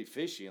it's really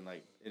fishy and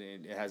like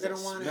it has They that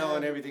don't wanna smell have-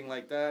 and everything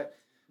like that,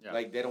 Yeah.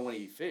 like they don't want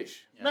to eat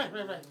fish. Right,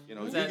 right, right. You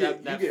know, you That-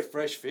 get that- you get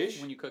fresh fish.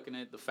 When you're cooking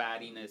it, the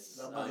fattiness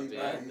The of mahi it.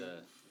 mahi.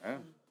 Yeah.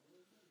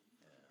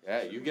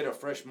 Yeah, you get a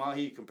fresh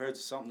mahi compared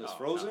to something that's Oh,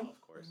 frozen. no,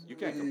 of course. You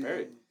can't compare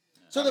it.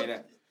 So I the,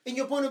 mean, in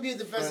your point of view,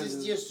 the best is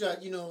Friends. just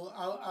out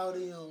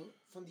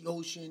from the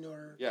ocean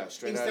or Yeah,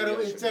 straight instead out of the of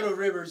ocean. instead of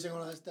rivers and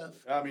all that stuff.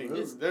 I mean,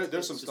 there's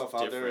some It's stuff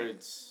just out there.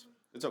 different.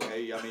 It's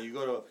okay. I mean, you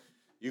go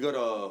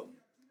to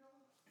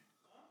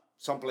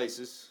some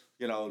places.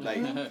 You know,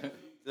 like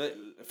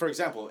for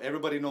example,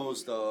 everybody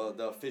knows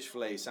the fish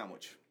fillet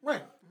sandwich,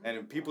 Right.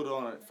 and people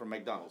don't from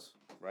McDonald's,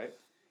 right?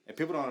 And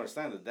people don't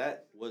understand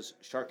that was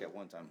shark at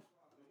one time.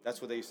 That's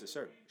what they used to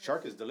serve.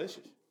 Shark is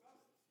delicious.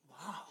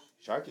 Wow.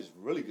 Shark is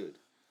really good.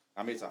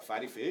 I mean, it's a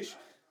fatty fish.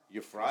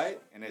 You fry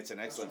it, and it's an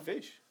excellent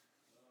fish.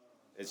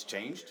 It's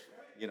changed.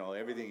 You know,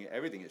 everything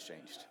has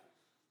changed.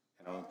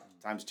 You know,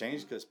 times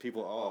change because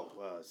people,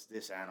 well, it's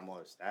this animal,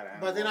 it's that animal.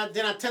 But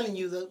they're not telling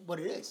you what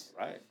it is.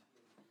 Right.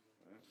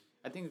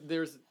 I think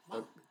there's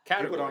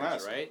categories, don't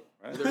ask, right?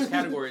 right? There's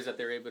categories that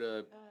they're able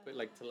to put,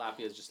 like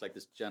tilapia is just like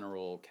this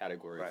general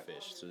category Right. of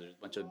fish. So there's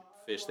a bunch of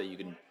fish that you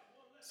can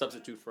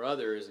substitute for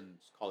others and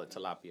just call it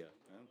tilapia.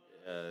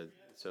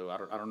 So I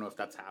don't know if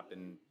that's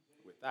happened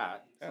with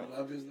that. Yeah.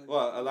 Obviously.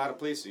 Well, a lot of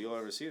places you'll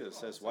ever see that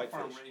says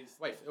whitefish.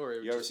 White or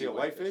You ever just see a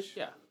whitefish?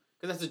 Yeah,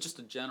 because that's just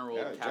a general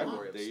Yeah,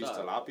 category of they use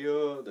stuff.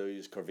 tilapia. They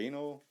use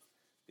corvino.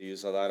 They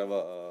use a lot of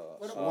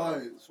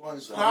Swan.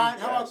 Cod.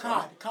 How about yeah,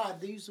 cod?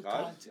 Cod. They use the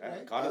cod. cod, too, Yeah,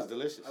 right? cod is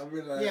delicious. I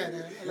mean, like, Yeah,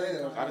 I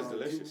like cod. Cod is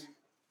delicious.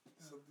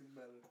 Something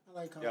better. I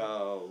like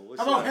cod.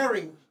 What's How about that?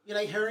 herring? You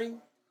like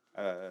herring?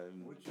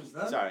 Which is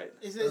that? Sorry,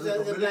 Is Is it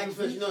it the the black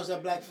fish? fish? No, it's a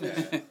black fish.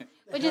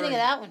 What'd you think of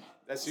that one?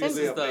 that's This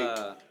usually is a bait.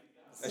 the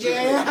That's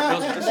Yeah. usually,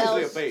 Bells. that's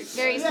usually a bait.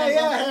 Very Yeah, simple.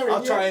 yeah, herring. I'll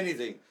yeah. try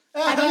anything.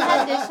 Have you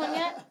had this one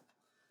yet?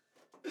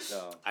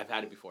 No. I've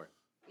had it before.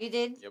 You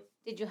did? Yep.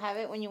 Did you have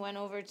it when you went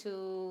over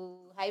to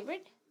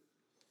Hybrid?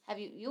 Have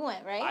you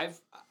went, right?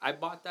 I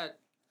bought that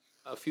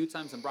a few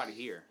times and brought it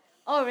here.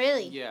 Oh,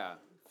 really? Yeah,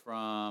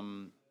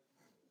 from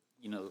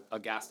a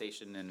gas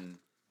station in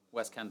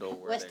West Kendall.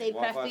 Where West they, State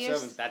Craft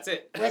 157. Beers? That's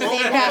it. West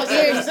State Craft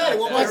Beers. said it.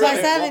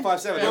 157.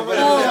 157. Yeah, Nobody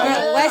Oh, knows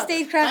that. West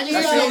State Craft I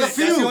Beers. just-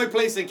 That's the only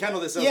place in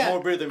Kendall that sells Yeah,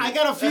 more beer than me. I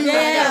got a few. Yeah,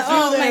 I got a few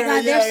oh my there. God,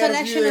 Yeah, their I got a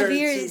selection few of there,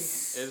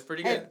 beers. It's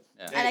pretty good.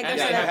 Yeah. I like and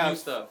their they have stuff. new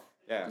stuff.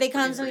 Yeah. They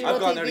constantly I've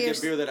gone rotate there to get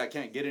beers. beer that I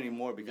can't get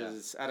anymore because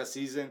it's out of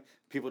season.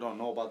 People don't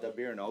know about that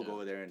beer, and I'll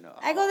go there and.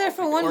 I go there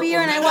for one Or- beer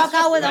or and I Mendes- walk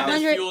out with Mendes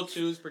 100. Fuel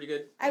too is pretty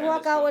good. I Mendes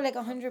walk out Fuel. with like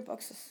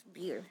 $100 of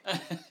beer.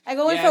 I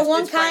go in Yeah, for it's-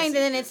 one it's kind, pricey. and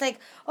then it's like,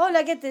 oh,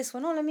 let get this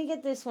one. Oh, let me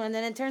get this one. And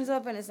then it turns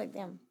up, and it's like,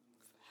 damn,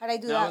 how'd I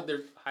do Now that?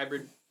 they're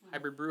hybrid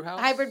brew house.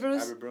 Hybrid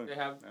brews. Hybrid brewing. They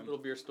have Yeah. a little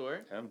beer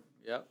store. Yeah.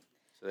 Yep.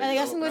 So And they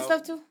got some good opened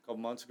stuff up too. A couple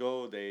months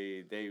ago,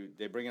 they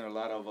bring in a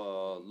lot of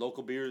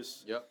local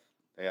beers. Yep.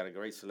 They had a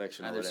great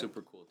selection. And over they're there.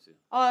 super cool too.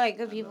 Oh, like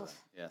good people.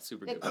 Yeah,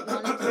 super Good good.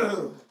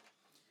 people.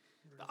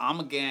 The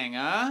Alma Gang,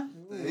 huh?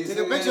 Take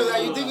a picture of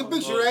that. You take a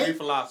picture, Well, right? three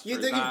philosophers. You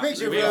take a Nah,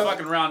 picture, we ain't bro.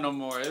 fucking around no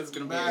more. It's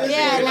gonna be.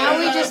 Yeah, now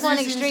we just want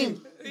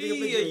extreme.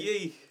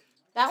 Yeah.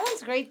 That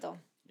one's great though.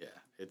 Yeah,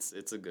 it's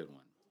a good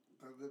one.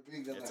 The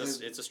big guy.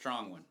 It's a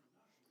strong one.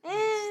 Not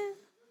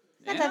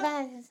Yeah? that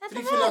bad. It's not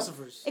Three that bad.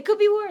 philosophers. It could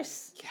be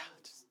worse. Yeah,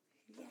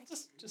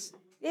 just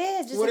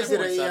Yeah, just What is it?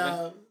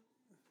 4.7.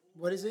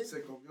 What is it? Se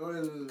comió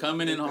el-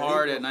 coming in el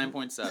hard perico. at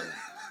 9.7.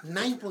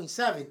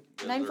 9.7.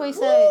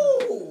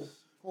 9.7. Ooh.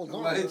 Hold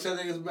I'm not on. hitting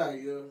his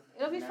back, yo.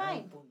 It'll be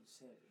fine.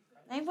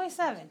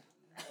 9.7.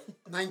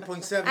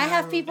 9.7. I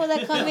have people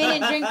that come in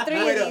and drink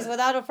 3 of these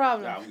without a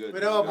problem. Yeah, I'm good.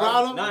 Without a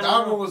problem.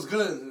 That one was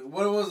good.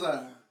 What was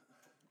that?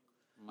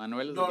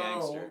 Manuel is No, a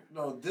gangster.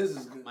 no, this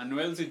is good.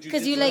 Manuel's a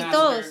Because you jiu-jitsu like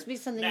master. those. Be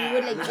something you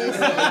would like this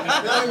one.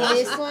 And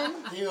this one.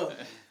 Yo.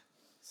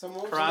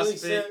 Someone CrossFit. really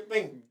said,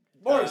 bang.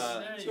 Boris.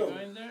 There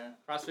go.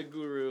 CrossFit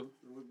Guru.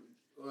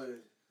 Oh, yeah.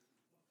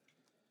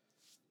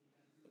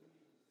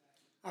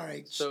 All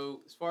right.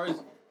 So as far as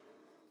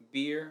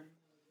beer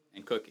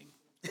and cooking,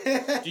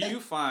 do you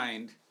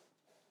find,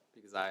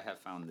 because I have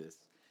found this,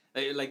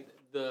 like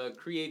the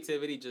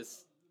creativity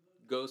just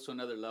goes to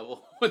another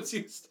level once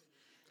you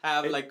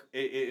have like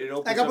It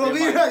opens A up couple of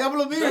your beers. mind. A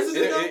couple of beers.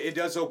 It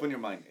does open your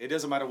mind. It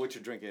doesn't matter what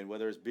you're drinking,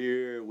 whether it's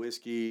beer,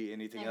 whiskey,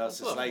 anything Yeah,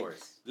 else. well, It's of like,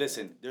 course.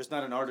 listen, there's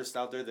not an artist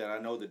out there that I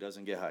know that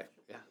doesn't get high.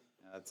 yeah,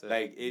 that's it.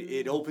 Like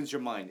it opens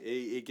your mind.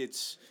 It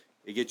gets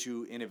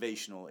you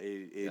innovational.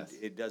 Yes.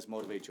 It does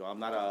motivate you. I'm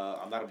not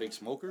a big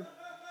smoker.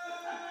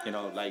 You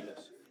know, like,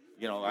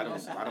 I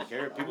don't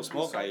care if people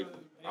smoke.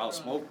 I'll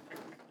smoke.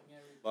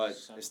 But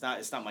it's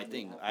not my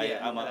thing.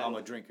 I'm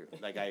a drinker.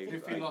 Like I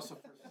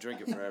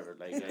drink it forever.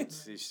 Like it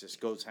just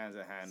goes hand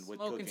in hand with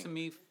Smoking cooking. to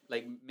me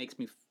like makes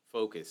me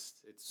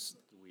focused. It's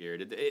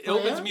weird. It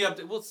opens me up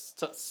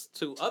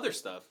to other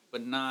stuff,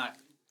 but not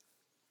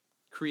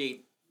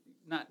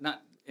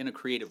in a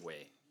creative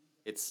way.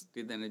 It's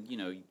then you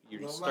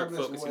No start mames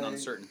focusing on way.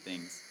 certain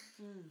things.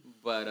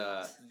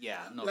 But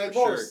yeah, no, Like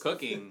for sure, most.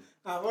 cooking.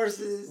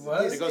 Versus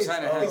What? it's, It goes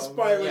hand in hand.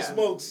 inspired with Yeah.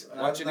 smokes.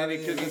 Watching not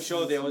any even cooking show,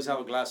 listening they to always you. have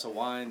a glass of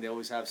wine. They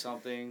always have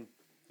something,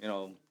 you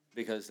know,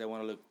 because they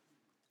want to look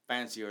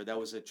fancy, or that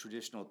was a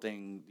traditional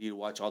thing. You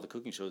watch all the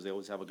cooking shows; they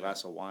always have a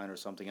glass of wine or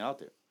something out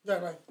there.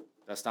 Right.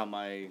 That's not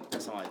my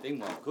thing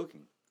when I'm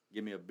cooking.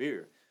 Give me a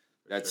beer.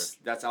 That's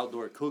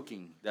outdoor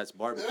cooking. That's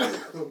barbecue,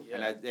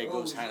 and that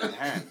goes hand in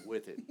hand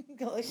with it.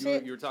 Go You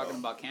shit. were talking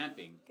about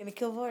camping. Gonna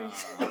kill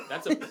Boris.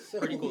 That's a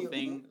pretty cool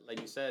thing. Like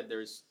you said,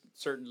 there's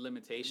certain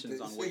limitations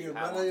on what you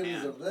have on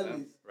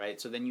hand, right?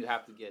 So then you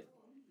have to get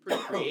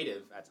pretty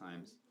creative at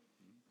times.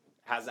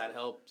 Has that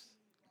helped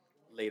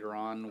later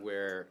on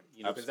where,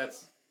 you know, because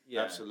that's,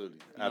 yeah. Absolutely.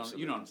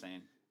 You know what I'm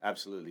saying?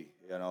 Absolutely.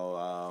 You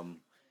know,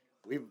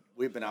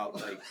 we've been out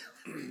like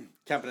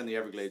camping in the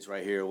Everglades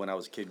right here when I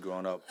was a kid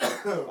growing up.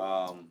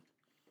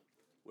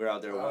 We were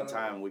out there one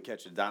time. We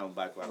catch a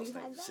diamondback when I was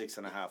like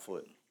 6.5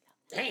 foot.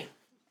 Damn.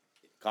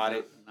 Caught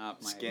it,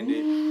 Not my, skinned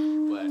it,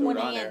 but threw One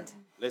it on there. hand.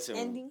 Listen,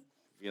 Ending.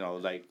 you know,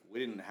 like we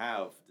didn't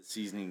have the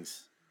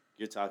seasonings.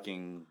 You're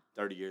talking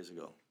 30 years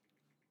ago.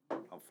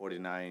 I'm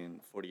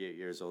 49, 48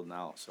 years old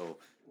now. So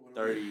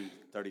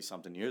 30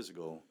 something years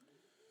ago,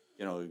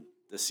 you know,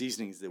 the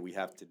seasonings that we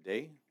have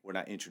today were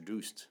not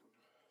introduced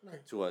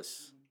to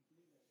us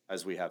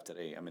as we have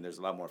today. I mean, there's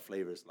a lot more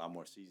flavors, a lot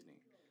more seasoning.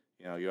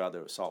 You know, you're out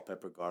there with salt,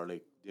 pepper,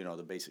 garlic, you know,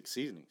 the basic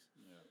seasonings.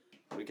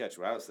 Yeah. We catch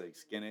rattlesnake,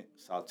 skin it,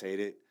 sauteed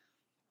it,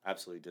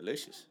 absolutely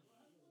delicious.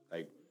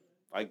 Like,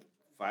 if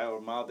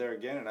I'm out there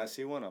again and I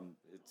see one,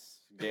 it's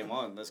game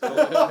on. Let's go.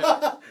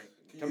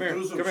 Come here,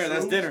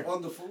 that's dinner.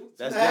 On the food?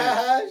 That's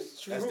dinner.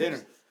 That's dinner.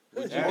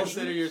 would you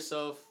consider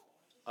yourself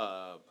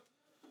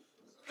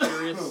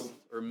purist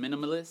or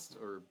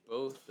minimalist or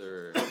both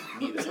or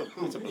neither?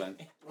 It's a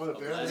blend.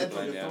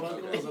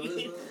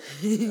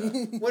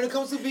 When it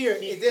comes to beer,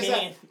 is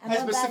there a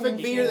specific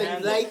beer that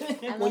you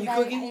like when you're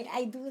cooking?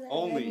 I do that.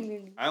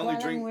 Only. I only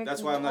drink.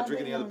 That's why I'm not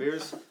drinking any other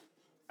beers.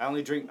 I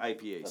only drink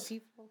IPAs.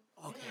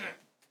 Okay.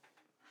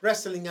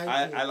 Wrestling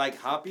IPA. I like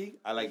hoppy.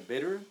 I like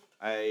bitter.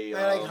 I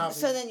like hoppy.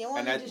 So then you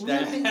want to And just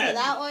that- jump into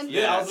that one?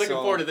 Yeah, I was looking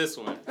so- forward to this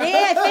one. Yeah,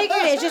 I figured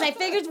it. It's just I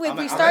figured if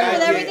we started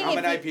with everything, I'm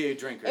an if IPA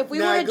drinker. we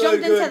Nah, would have good,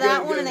 jumped good, into that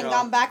good, one and good. then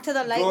gone back to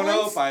the light Growing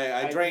ones, up,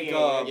 I drank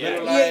IPA, yeah.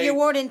 Miller Lite, you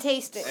wouldn't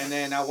taste it. and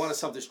then I wanted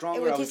something It stronger.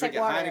 would I was taste like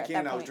drinking water at Heineken.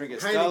 that I was point. drinking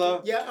Heineken.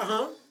 Stella.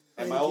 Yeah,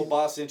 And my old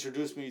boss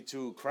introduced me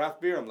to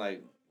craft beer. I'm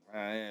like,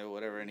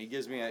 whatever. And he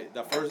gives me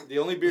the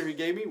only beer he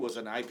gave me was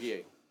an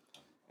IPA,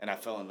 and I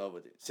fell in love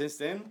with it. Since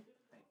then,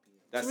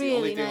 that's the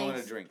only Really thing I want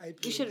nice. to drink.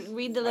 You should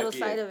read the little IPA.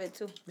 side of it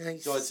too.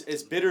 Nice. So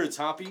it's bitter, it's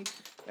hoppy,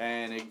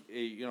 and it,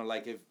 you know,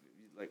 like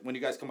when you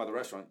guys come out of the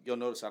restaurant, you'll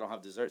notice I don't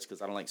have desserts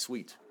because I don't like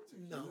sweet.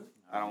 No.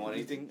 I don't want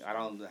anything. I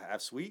don't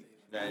have sweet.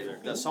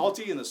 The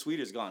salty and the sweet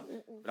is gone.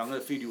 But I'm gonna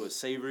feed you with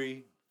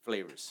savory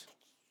flavors,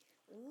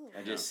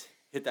 and just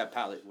hit that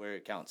palate where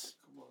it counts.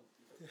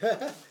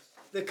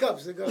 The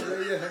cups, right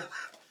there.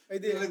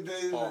 Right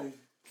there.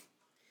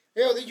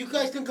 Yo, you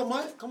guys can come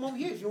over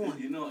here if you want.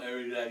 You know,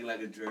 Eric acting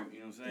like a jerk. You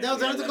know what I'm saying? No,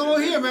 tell him to come over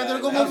here, man. Tell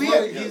him to come over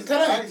here.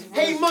 Tell him,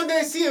 hey,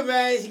 Monday's here,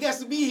 man. He has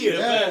to be here.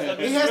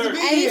 He has to be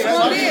And he's here.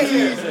 from here.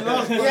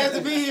 He has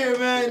to be here,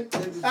 man.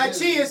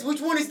 Cheers.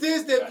 Which one is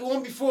this? The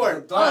one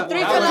before? Oh, Three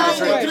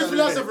Philosophers. Three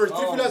philosophers.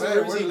 Three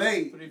philosophers. We're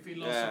late.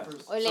 Yeah.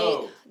 Or late.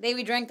 So-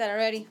 We drank that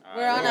already.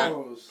 We're on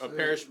a. A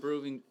Parish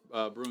brewing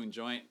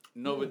joint.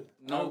 Nova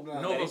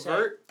It's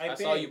Vert. I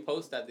saw you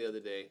post that the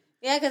other day.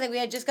 Yeah, because we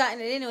had just gotten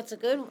it in. It's a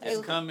good.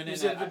 It's coming in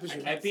said at good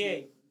picture.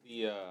 IPA.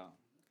 The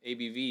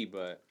ABV,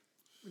 but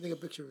Take a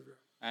picture of it, bro.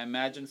 I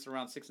imagine it's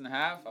around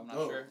 6.5. I'm not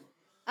sure.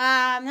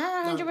 I'm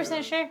not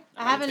 100% sure.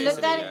 I haven't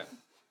looked at it.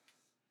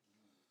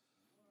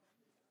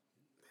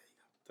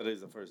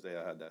 Today's the first day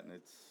I had that, and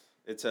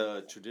it's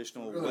a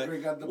traditional We're gonna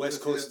bring out the West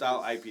pussy Coast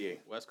style after IPA.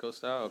 West Coast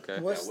style, okay.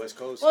 Yeah, West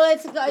Coast. Well,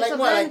 it's a Like blend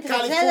what, like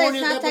because it says California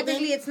it's not type of thing?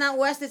 technically, it's not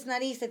west, it's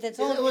not east. It's its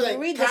own. It was If you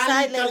like read the Cali,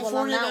 side label on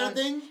California that kind one. of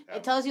thing.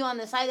 It tells you on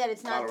the side that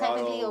it's not Colorado,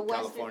 technically a west or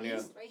California.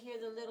 east. Right here,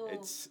 the little.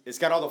 It's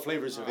got all the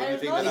flavors of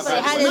anything that But I've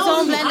it has had. its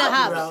own blend of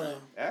hoppy, hops. bro.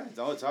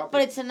 Yeah, it's hoppy.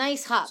 But it's a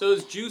nice hop. So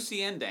it's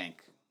juicy and dank.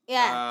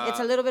 Yeah, it's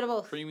a little bit of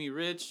both. Creamy,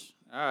 rich.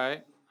 All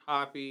right.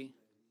 Hoppy.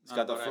 It's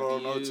got the Not what floral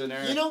I've notes used. in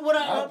there. You know what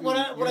I do when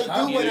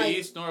Neither I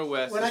east nor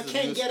west. when I This is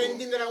can't new get school.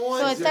 anything that I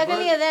want? So it's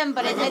technically a them,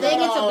 but I think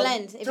it's a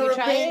blend. If you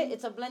try terrapin. it,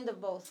 it's a blend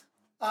of both.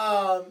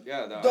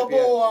 Yeah, the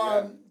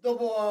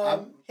double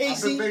I've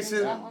hazy been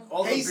basing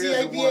all the hazy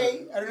beers in IPA. one.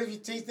 I don't know if you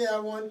tasted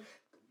that one.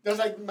 That's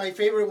like my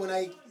favorite when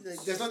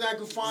there's nothing I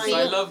could find. So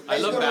I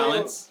love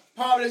balance.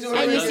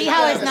 And you see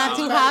how it's not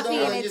too hoppy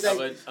and it's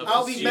like,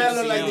 I'll be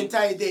mellow like the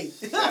entire day.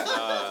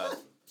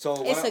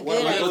 So It's a one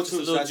of my good- go-tos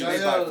It's a that's little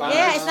made by juicy. Founders.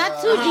 Yeah, it's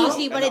not too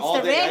juicy, And but the it's the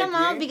all-day right IPA.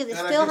 amount because it And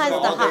I still can has do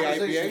the all-day hop.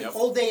 IPA. Yep.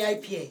 All day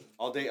IPA.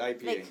 All day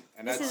IPA, Like,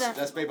 and this is a-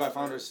 that's made by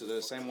Founders, so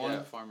the same Yeah,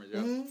 one. farmers.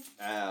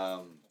 Yeah.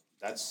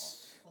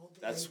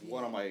 That's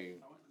one of my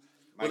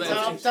Well,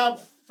 go-tos. Top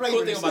The cool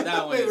flavors. thing about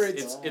that one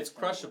favorites. is it's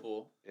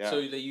crushable, Yeah.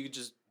 so that you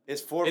just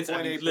It's It's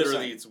 4.8%.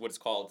 literally it's what it's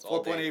called. It's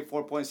all day. 4.8,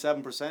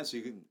 4.7%. So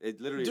you can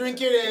literally Drink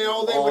it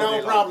all day without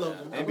a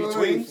problem. In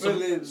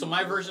between, So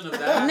my version of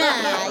that.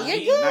 Nah, you're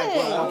good.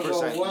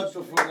 9.1%. What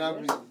the fuck I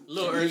mean? A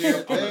little earlier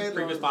on the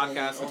previous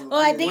podcast. Oh,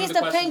 I think one it's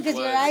of the pen questions because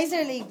your was, eyes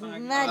are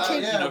like mad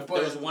tricky. You know, if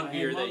there was one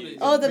beer that you.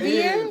 Oh, the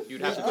beer?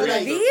 You'd have to Oh, the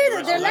drink. beer,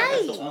 they're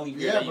That's the light. only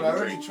beer Yeah, that you but I can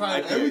already drink.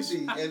 tried IPAs.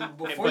 everything, and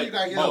before But you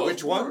got here, both.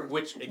 Which one?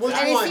 Which I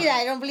exactly? didn't see that.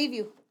 I don't believe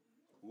you.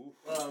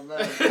 Oh, man.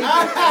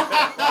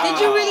 Did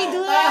you really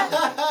do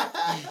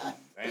that?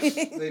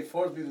 They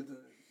forced me to do it.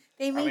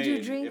 They I made mean,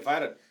 you drink? if I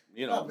had a,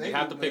 You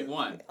have to pick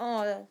one.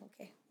 Oh,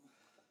 okay.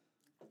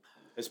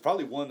 it's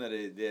probably one that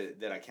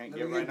I can't Let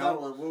get me right get that now.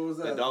 one. What was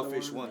that? The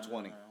Dogfish That one?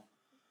 120.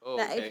 Oh,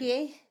 The okay.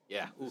 IPA?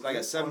 Yeah. It's like a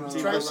 17%.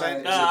 It's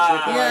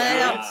Ah, a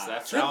Yeah. yes,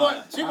 that's Triple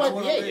that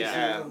one. IPA.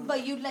 Yeah.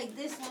 But you like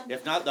this one?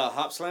 If not the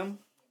Hop Slam,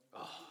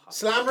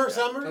 Slammer.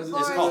 Because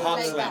it's called Hop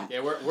like Slam. that. Yeah,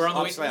 we're on the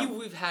Hop way. Slam.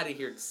 We've had it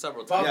here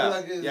several Pop times. it Yeah.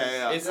 like this.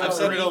 Yeah. It's I've the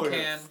sent it green over here.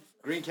 can.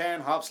 Green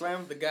can, Hop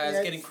Slam. The guy's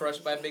Yeah. getting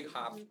crushed by a big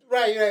hop.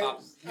 Right.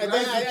 Hops. You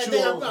like to chew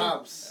on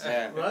hops,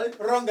 Yeah. right?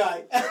 Wrong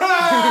guy.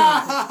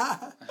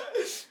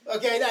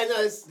 Okay,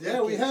 nice.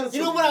 Yeah, we had.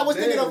 You know what I was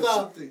thinking of?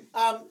 something.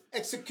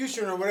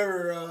 Execution or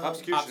whatever.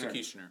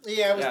 Hopsecutioner.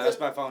 Yeah, Yeah, that's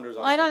my founder's.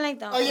 Oh, I don't like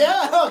that Oh one.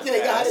 yeah. Okay,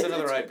 Yeah, got that's it.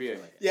 another IPA.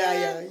 Yeah.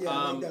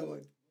 I like that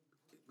one.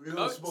 We Oh,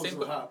 don't smoke same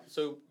some hops.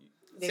 so,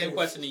 same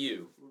question to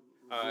you.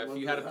 If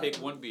you had to pick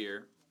one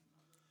beer,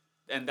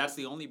 and that's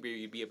the only beer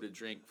you'd be able to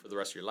drink for the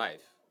rest of your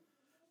life,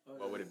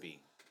 what would it be?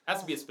 Has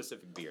to be a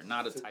specific beer,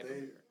 not a type of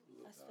beer.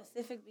 A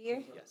specific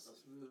beer? Yes.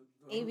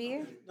 A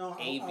beer? No,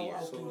 A beer.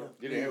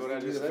 You didn't hear what I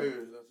just said?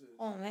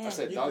 Oh, man. I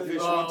said You Dogfish could-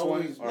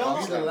 120 or No, Hop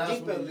He's the Slam. last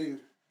Keep one to it. leave.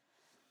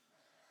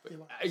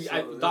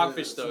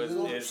 Dogfish, though,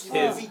 is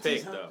his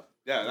pick, though.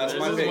 Yeah, that's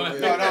my This is pick.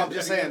 one. No, I'm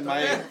just saying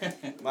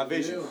my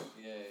vision.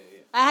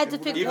 I had to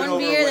pick Even one over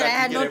beer what that I I can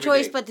had get no every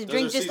choice day. but to Those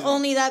drink are just seasonal.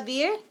 only that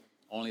beer.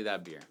 Only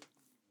that beer.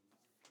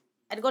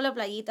 I'd go La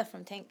Playita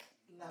from Tank.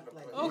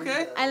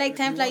 Okay. I like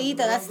Tank Playita.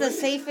 That's the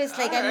safest.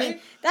 Like, I mean,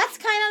 Alright. that's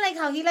kind of like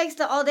how he likes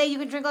the all day. You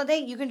can drink all day.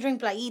 You can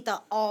drink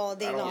Playita all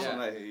day I don't long.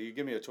 want to. You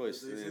give me a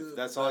choice. If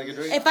that's all I can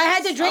drink. If I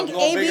had to drink I'm a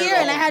going bigger beer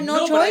and I had no,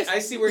 No, choice, but I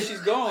see where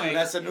she's going.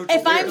 That's a neutral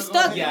if I'm beer.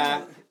 stuck,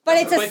 Yeah. but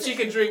it's But a she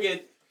can drink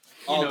it.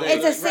 You All know, day.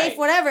 it's a safe right.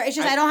 whatever. It's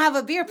just I don't have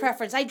a beer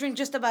preference. I drink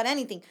just about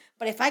anything.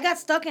 But if I got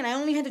stuck and I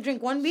only had to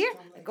drink one beer,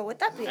 I'd go with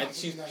that beer. And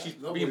she's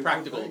being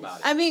practical about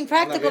it. I'm being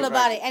practical being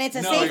about it, and it's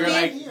a No, safe you're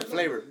beer. like,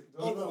 Flavor.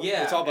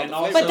 yeah. It's all about and the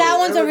also flavor. But that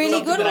one's a really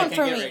something good that I one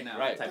can't for get me. Right now,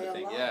 Right. type of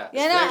thing. Yeah.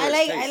 Yeah, no, Flavor I is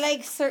like taste. I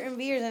like certain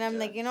beers, and I'm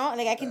like, you know,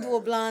 like I can do a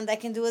blonde, I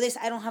can do this.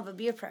 I don't have a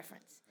beer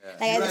preference. Like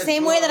the like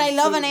same way that I blonde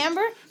love an too.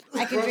 amber,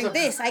 I can drink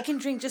this. I can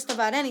drink just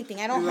about anything.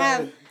 I don't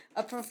have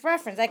a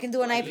preference. I can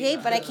do an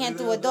IPA, but I can't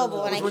do a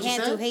double, and I What you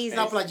can't said? do hazy.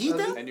 La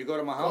Playita? And you go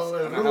to my house,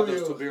 Oh, and I have those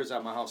Rubio. 2 beers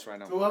at my house right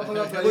now.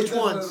 Which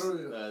ones?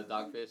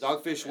 Dogfish.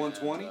 Dogfish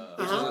 120,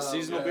 which is a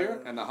seasonal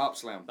beer, and the Hop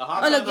Slam. The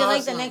hot Oh look, you sauce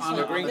like the on next the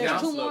one. green There's down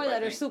 2 slope, more I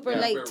that are think. super Yeah,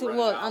 light we're to running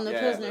what out. on the Yeah,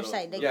 prisoner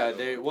side. Like, Yeah,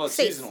 it's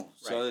Safe. seasonal,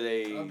 so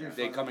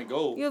they come and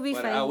go. You'll be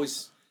but fine. I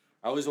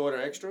always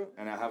order extra,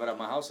 and I have it at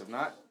my house. If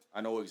not,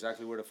 I know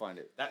exactly where to find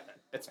it.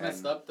 It's messed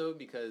And- up though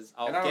because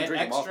I'll and I don't get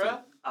drink 'em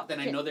extra, then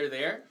I know they're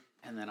there,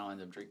 and then I'll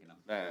end up drinking them.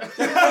 Yeah,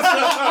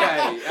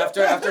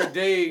 after a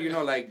day,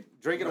 like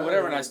drinking or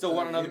whatever, and I still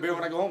want another beer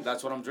when I go home.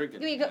 That's what I'm drinking.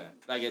 Here you go.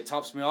 Like it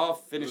tops me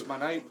off, finish my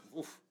night.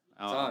 Oof,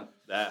 it's on.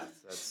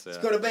 That's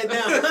Go to bed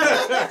now.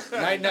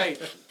 Night.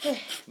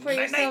 for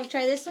yourself,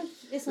 try this one.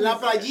 This one. La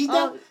Playita?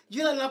 Oh.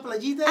 You like La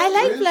Playita? I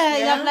like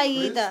Yeah. La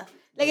Playita.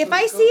 Like if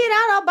I see it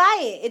out, I'll buy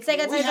it. It's like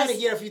a We type had of. it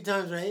here a few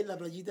times, right? La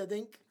Playita, I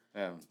think.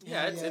 Yeah.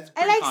 Yeah, it's I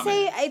pretty like common.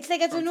 say it's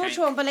like it's a From neutral Tank.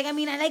 one, but like I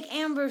mean I like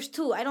ambers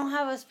too. I don't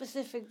have a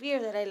specific beer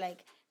that I like.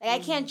 Like I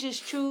can't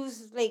just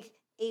choose like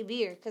a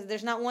beer because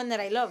there's not one that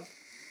I love.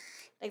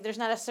 Like there's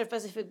not a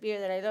specific beer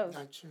that I love.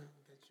 Gotcha.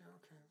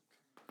 Okay.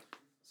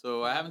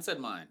 So I haven't said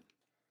mine.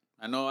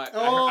 I know I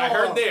Oh.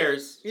 heard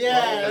theirs. Yeah,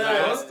 because I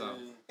yeah. asked them.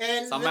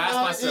 And So I'm gonna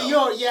ask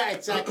myself. Yeah,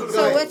 exactly. Go So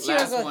ahead. what's your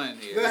Last go? one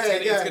here. Go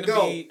ahead, It's go.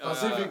 gonna be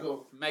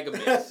Pacifico. Mega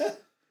Mix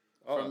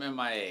Oh. from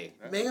MIA.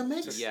 Mega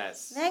Mix?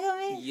 Yes. Mega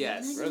Mix?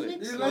 Yes. Mega Really?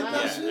 Mix? You like Yeah,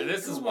 that shit? and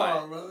this is Come why.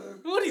 on, brother.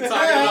 What are you talking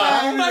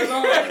about? I'm like-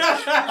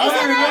 I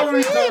It's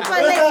an IPA,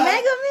 but like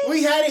Mega Mix?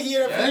 We had it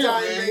here a few Mega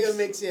times. Mix. Mega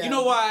Mix, yeah. You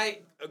know why?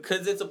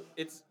 Because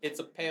it's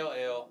a pale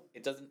ale.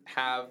 It doesn't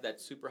have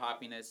that super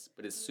hoppiness,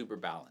 but it's super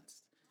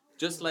balanced.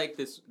 Just like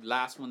this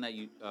last one that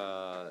you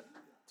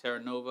Terra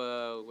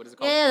Nova. What is it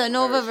called? Yeah, the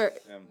Nova Vert.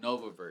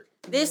 Nova Vert.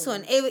 This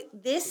one,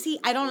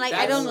 I don't like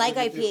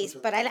IPAs,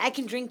 but I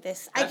can drink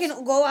this. I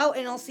can go out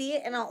and I'll see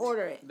it and I'll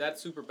order it.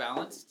 That's super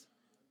balanced.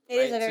 It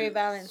is right? a very So-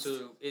 balanced.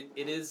 So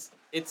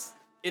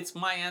it's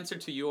my answer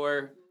to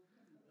your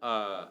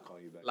La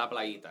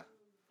Playita.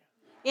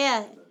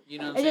 Yeah, You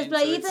know what it's I'm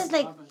just saying? Playitas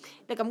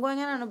like I'm going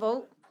out on a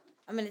boat.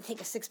 I'm gonna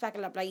take a 6-pack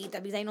of La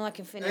Playita because I know I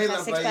can finish Hey, that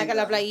La 6-pack of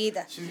La Playita.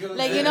 Playita. She's gonna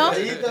Like say you know,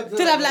 Playita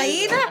to La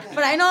Playita,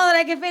 but I know that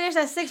I can finish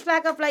that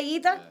 6-pack of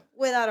Playita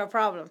without a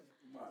problem.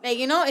 Like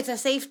you know, it's a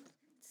safe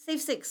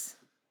 6.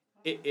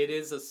 It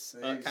is a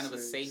kind of a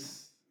safe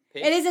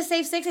pick. It is a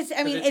safe six. It's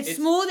it's-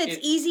 smooth, it's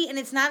it- easy, and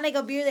it's not like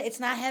a beer that it's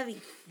not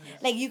heavy.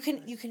 Like you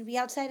can be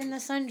outside in the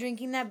sun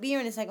drinking that beer,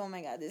 and it's like, oh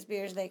my god, this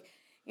beer is like,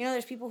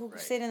 there's people who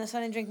sit in the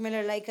sun and drink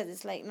Miller Lite because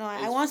it's like, no,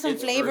 I want some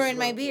it's flavor in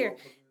my versatile, beer.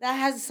 That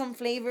has some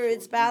flavor,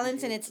 it's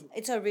balanced, and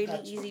it's a really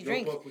easy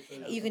drink.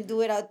 You can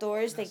do it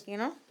outdoors, like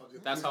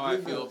That's how I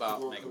feel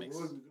about Mega Mix,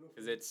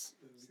 because it's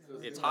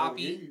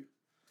hoppy,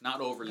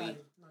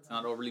 it's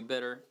not overly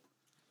bitter.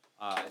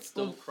 It's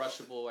still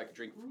crushable. I can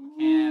drink from a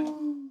can. It's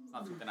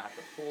not something I have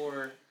to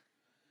pour.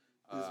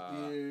 This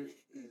beer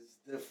is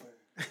different.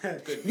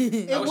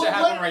 I wish I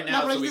had one right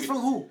now. But So we this could,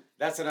 from who?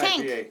 That's an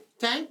Tank. IPA.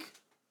 Tank.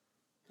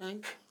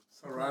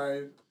 It's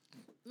alright.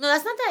 No,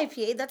 that's not the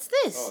IPA. That's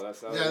this. Oh,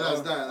 that's Yeah,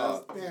 that's that.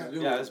 Oh, That's,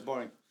 yeah, that's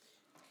boring.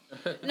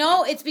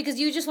 No, it's because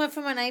you just went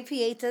from an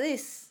IPA to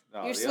this.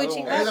 No, You're the other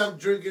switching one And back. I'm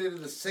drinking it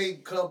in the same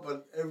cup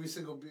on every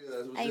single beer.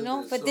 That's what's I in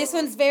know, there, but so-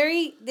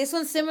 this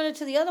one's similar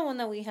to the other one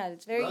that we had.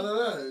 It's very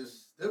No,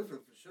 it's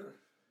different for sure.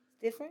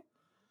 different.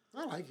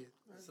 I like it.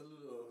 It's a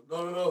little.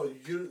 No.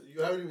 You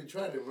haven't even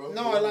tried it, bro.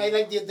 No, I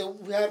like the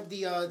we have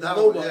the That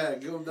Nova. one, yeah,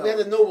 give them that We have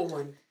the one. Nova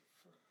one.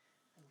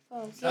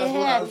 Oh,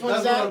 That's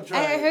what I'm I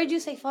trying. heard you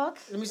say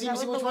Fox. Let me see. Is that Let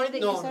me see what which the one. word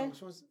that No, you said?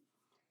 which one's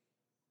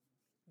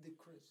the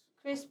crisp.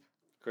 Crisp.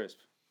 Crisp.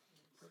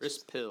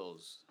 Crisp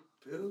Pills.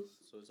 Pills?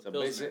 So it's It's a a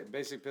Pilsner.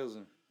 basic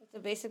Pilsner. It's a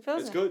basic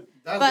Pilsner. It's good.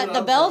 That's But what the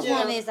I'm Bell's trying.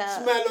 one is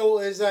It's mellow.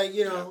 It's like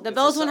the It's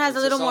Bell's a one sol- has a it's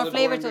a little more solid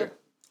flavor boring to it.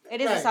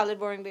 It is a Right. solid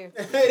boring beer.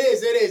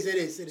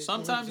 it is.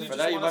 Sometimes you For just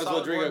that, you want might as well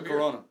solid drink a boring beer.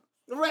 Corona.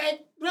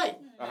 Right.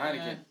 A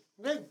Heineken.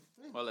 Right.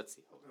 Well, let's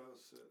see.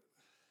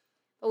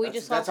 But we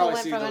That's- just that's also how I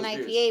went see from an those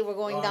IPA. beers. We're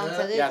going Oh, down yeah?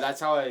 to this. Yeah, that's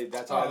how I look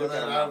at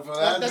them.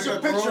 That's your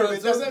picture of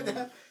it. Doesn't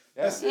Yeah.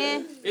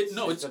 Yeah.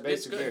 It's a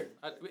basic good. beer.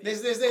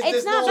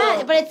 It's not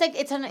bad, but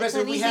it's an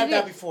Listen, we easy had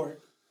that beer. before.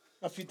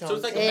 A few times. So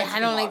it's like a Yeah, I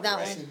Mexican don't like lager, that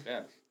right? one.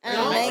 Yeah. I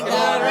don't No, like no,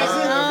 that. no, If you don't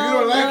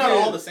No. like They're not it,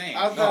 all the same.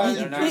 I'm No, not.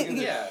 they're not.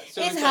 Yeah.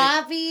 So It's like-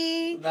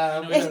 happy.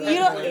 Nah,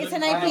 It's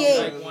an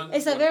IPA. Like one-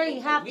 It's a one very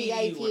is happy wheat, one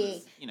IPA.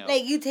 is,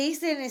 Like you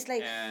taste it and it's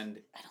like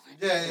and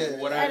Yeah.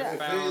 what I I don't-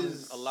 found If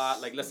it's- a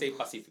lot, like let's say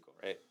Pacifico,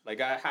 right?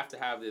 Like I have to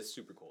have this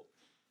super cold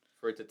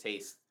for it to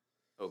taste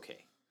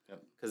okay.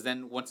 Yep. Because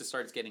then once it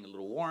starts getting a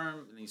little warm,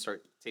 and then you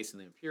start tasting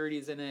the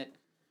impurities in it.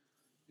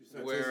 You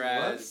start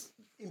tasting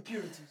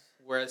impurities.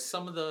 Whereas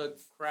some of the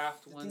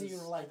craft thing ones, you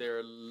don't like.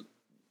 they're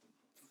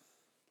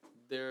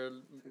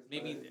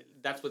maybe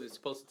that's what it's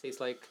supposed to taste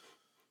like.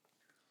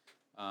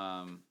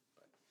 But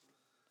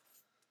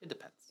it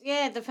depends.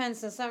 yeah, it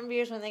depends. On some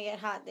beers when they get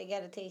hot, they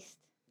get a taste.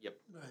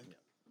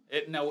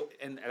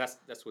 And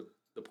that's what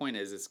the point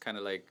is. It's kind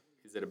of like,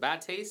 is it a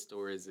bad taste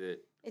or is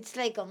it? It's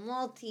like a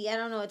malty. I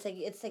don't know. It's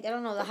like I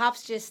don't know. The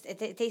hops just it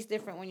tastes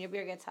different when your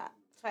beer gets hot.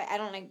 That's why I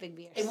don't like big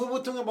beers. And we were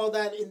talking about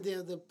that in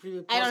the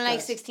previous. I don't like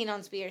podcast.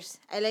 16-ounce beers.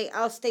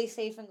 I'll stay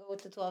safe and go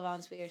with the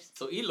 12-ounce beers.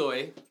 So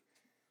Eloy,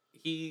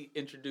 he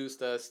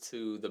introduced us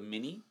to the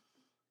mini,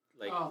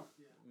 like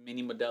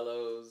mini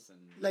Modelos and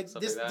Like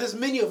stuff this like that. this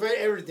menu of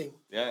everything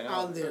Yeah, I know.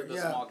 on there. The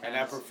Yeah. small And I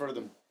cans. prefer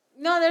them.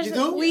 No, there's You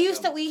do? we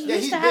used to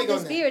he's have big on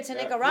this that. beer. It's a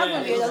Yeah. Nicaraguan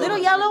Yeah, beer, the he's little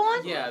big yellow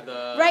one. Yeah,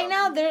 the Right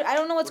now, there I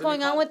don't know what's what are going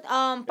they on with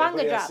but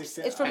Panga yeah, Drops.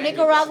 16 It's from I hate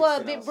the Nicaragua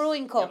 16 Bit ounce.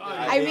 Brewing Co.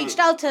 I reached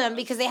out to them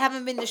because they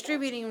haven't been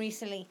distributing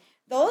recently.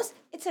 Those,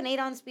 it's an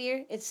 8-ounce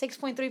beer. It's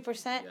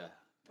 6.3%. Yeah.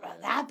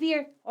 That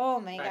beer,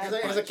 oh my As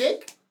god. a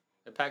cake.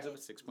 It packs up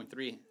at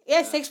 6.3.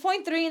 Yeah,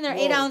 6.3 and they're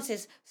 8 Whoa.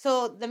 ounces.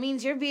 So that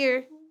means your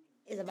beer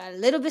is about a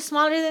little bit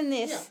smaller than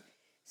this. Yeah.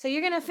 So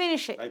you're gonna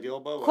finish it Like the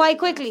old Budweiser. quite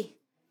quickly.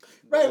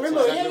 Right,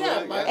 remember? exactly Yeah.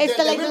 what but It's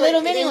the, like, the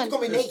little mini it's ones.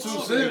 combination.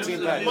 It's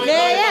 2 pack.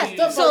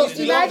 Yeah. So used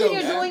to love imagine those.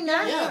 you're doing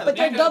that, Yeah. but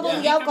they're double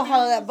the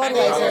alcohol of that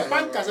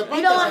Budweiser.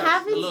 You don't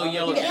have The it. little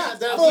yellow Yeah, cans.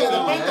 that's Full. the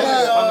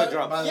Panga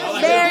Drops.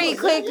 Yeah. Very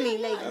quickly,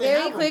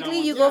 very quickly,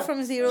 you go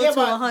from 0 Yeah, to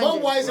but 100.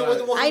 Budweiser was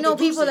the one who I know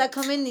introduced people it. that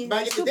come in these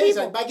Back in two the days,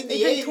 people. like back in the They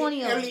drink 80s,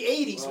 20 of them. early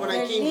 80s when I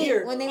They're came lit.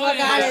 here. When they Oh, walk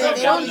yeah, out, yeah,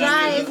 they don't He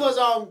drive. was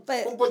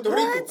But from Puerto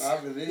Rico.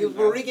 what? He was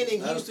Puerto Rican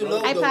and he used to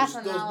love I those pass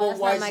on that one. That's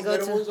not my Budweiser little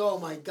go-to. ones. Oh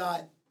my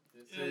god.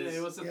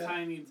 It was a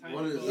tiny.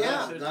 What is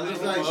Yeah. that? That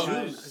looks like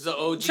shoes. It's the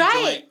OG Try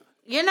joint. it.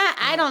 You're not.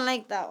 I don't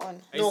like that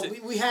one. I No, used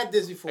to- we had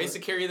this I before. used to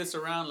carry this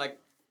around like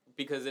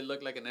because it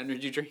looked like an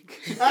energy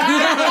drink.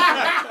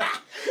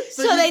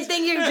 So they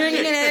think you're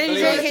drinking an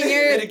energy drink and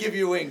you're It'll give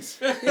you wings.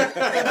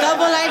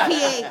 double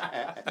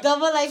IPA.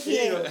 Double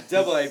IPA.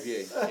 Double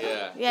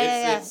IPA.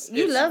 Yeah.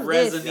 You love this.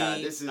 resiny. Yeah,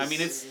 this is- I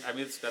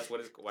mean, that's what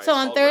it's. Why So it's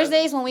on called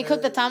Thursdays resin. when we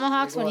cook the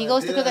tomahawks, when he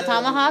goes to cook a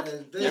tomahawk,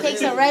 he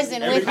takes a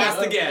resin Every with cast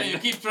him. again. You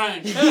keep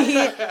trying.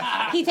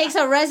 He takes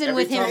a resin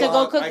Every with him to go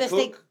tomahawk cook I the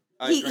steak.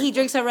 I He drink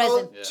drinks a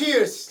resin. Oh,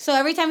 cheers. So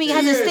every time he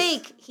has a Cheers.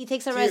 steak, he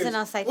takes a resin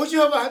outside. What you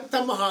have a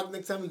tomahawk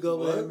next time you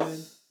go over there,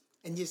 man?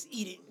 And just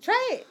eat it.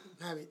 Try it.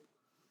 Have it.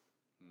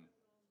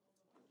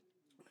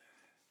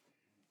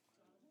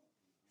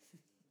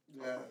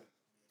 Yeah.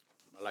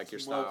 I like your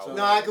style.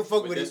 No, I can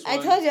fuck with this it. I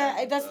one told you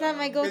and, that's not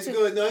my It's go-to.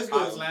 good. No, it's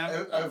Hot good.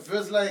 Slam. It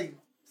feels like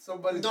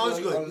somebody. No, it's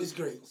put good. on- It's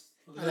great.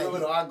 A little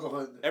bit of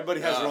alcohol.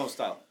 Everybody has their own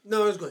style.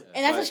 No, it's good.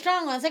 And that's a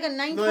strong one. It's like a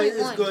 9.1. No,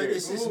 it's good.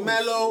 It's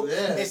mellow. Yeah,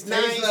 It's tastes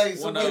nice. like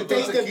some It good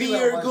tastes the tequila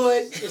beer once.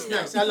 good. It's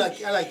nice. I like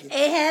it. I like it. It's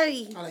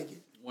heavy. I like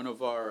it. One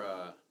of our,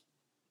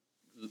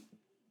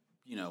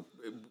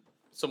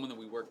 someone that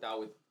we worked out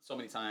with so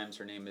many times.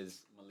 Her name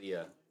is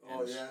Malia.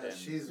 Oh, yeah. And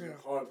She's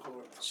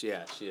hardcore. she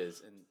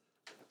is, and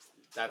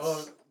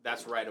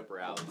that's right up her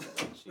alley.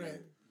 She, Right.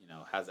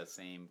 has that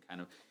same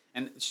kind of,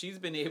 and she's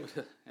been able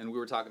to, and we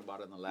were talking about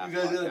it in the last You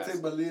guys gotta podcast.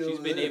 take Malia She's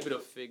over been there. able to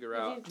figure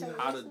out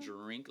how to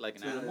drink like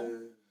an animal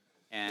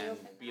and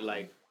be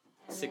like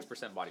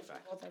 6% body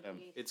fat.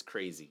 It's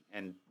crazy,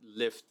 and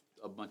lift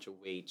a bunch of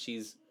weight.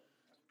 She's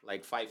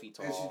like 5 feet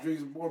tall. And she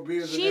drinks more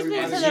beer than She's been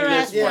everybody. to the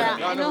restaurant.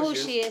 Yeah. I know who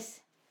she is.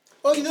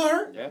 Oh, you know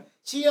her? Yeah.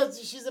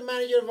 She's the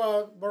manager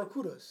of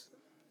Barracudas.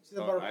 She's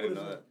a Oh, Barracudas. I didn't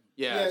know that.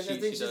 Yeah, I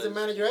think she's the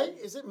manager, right?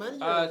 Is it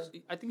manager?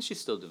 I think she's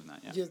still doing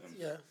that. Yeah. Just,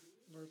 yeah.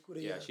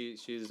 Barracuda, Yeah,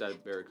 she's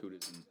at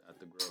Barracudas at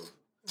the Grove.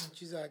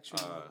 She's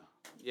actually.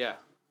 Yeah.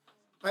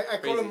 I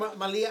call her crazy.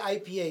 Malia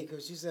IPA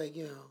because she's like,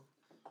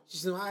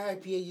 she's an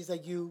IPA just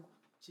like you.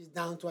 She's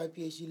down to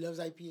IPA. She loves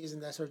IPAs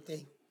and that's her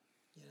thing.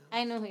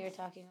 I know who you're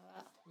talking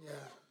about. Yeah.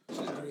 She's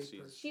a great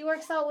she's- person. She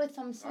works out with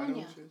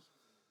Sonia.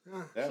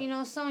 Yeah. She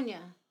knows Sonia.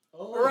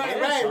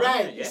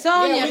 Right. Yeah.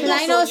 Sonia, Yeah, we because know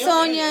I know Sonia.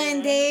 Sonia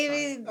and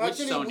David. Which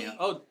Actually, Sonia?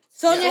 Oh,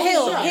 Sonia Yeah,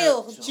 Hill. Sonia.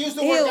 Hill. She used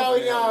to work out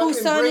in Whose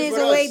in son Break is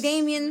with away, us.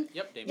 Damien.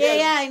 yep. Damien.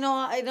 Yeah,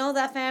 I know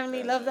that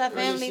family. Love that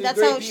family. She's That's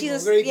great how people, she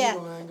was. Great Yeah,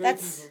 people, man. Great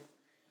that's people.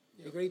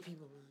 Yeah, great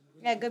people,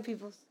 man. yeah, good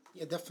people.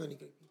 Yeah, definitely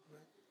great people,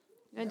 man.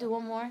 You wanna do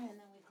one more and then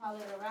we call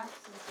it a wrap?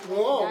 since we're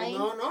Whoa, dying?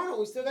 no.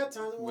 We still got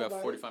time. Don't We worry have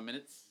about 45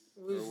 minutes.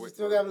 it. We We're-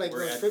 still got like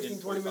we're at 15,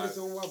 in 20 minutes. 45.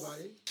 Don't worry about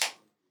it.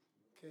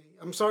 Okay.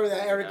 I'm sorry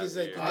that Eric is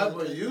like. Ah,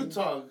 but you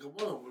talk. Come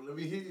on. Let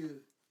me hear you.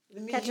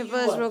 Let me Catch hear a you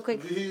buzz what? real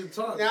quick. Let me hear you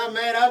talk. Nah,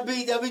 man, I've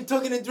been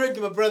talking and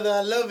drinking, my brother.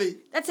 I love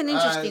it. That's an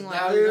interesting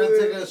Now one. you gotta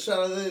take a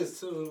shot of this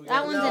too.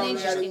 That one's No, an man,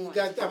 interesting you one.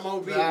 got that more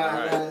beer.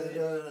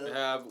 We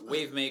have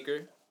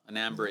Wavemaker, an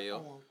amber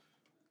ale,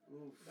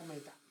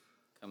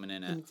 coming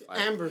in at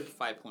Amber.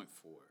 5.4.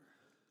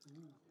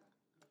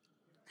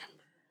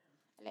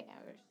 I like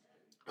ours.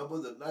 I'm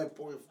with a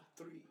 9.3.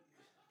 It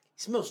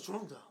smells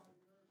strong though.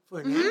 For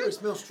an amber, it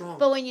smells strong.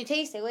 But when you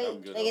taste it, wait, I'm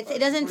good like on it that.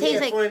 doesn't taste yeah,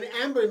 like for an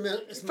amber, it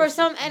smells for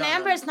some an no,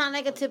 amber. no. It's not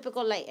like a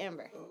typical light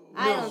amber.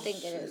 I No. don't think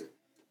it is.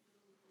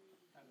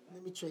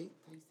 Let me taste it.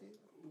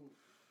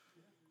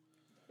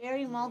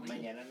 Very malty, It's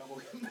very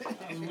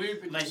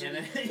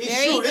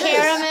true, it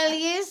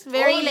is. caramelly.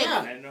 Very Oh, like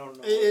yeah.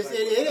 It is.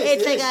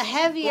 It's it like is. a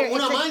heavier. Una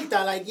It's, like,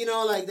 malta, like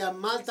like the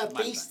malta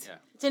Malta, taste. yeah.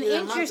 it's an Yeah,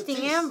 malta interesting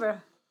taste.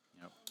 amber.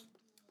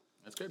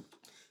 That's good.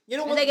 You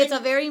know It's what? like it's a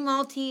very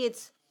malty.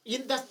 It's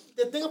That's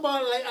the thing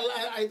about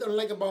I don't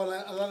like about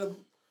a lot of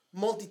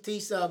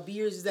multi-taste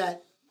beers is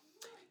that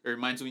It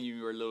reminds me when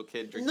you were a little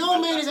kid drinking. no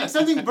Malta. man, it's like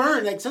something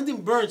burned, like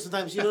something burns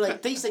sometimes. Like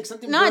tastes like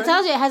something. no. burned. It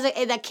tells you it has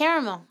that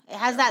caramel. It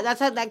has that.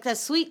 That's like that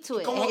sweet to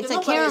it. Como It's que a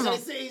no, but caramel.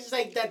 It's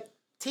like that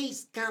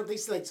taste kind of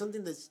tastes like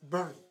something that's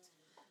burned.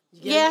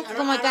 You get Yeah, me? I don't-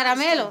 como I don't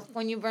caramelo understand.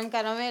 when you burn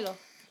caramelo.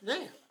 Yeah,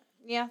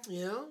 Yeah.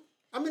 you know.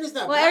 I mean, it's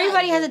not. Well, bad,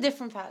 everybody has but- a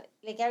different palate.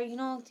 Like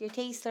your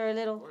tastes are a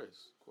little.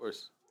 Of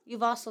course.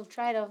 You've also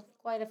tried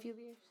quite a few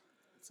beers.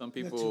 Some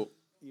people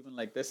even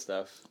like this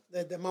stuff.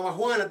 the Mama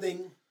Juana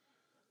thing.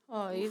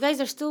 Oh, you guys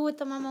are still with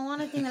the Mama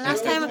Juana thing. The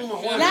last Yeah, time, Mama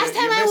Juana. last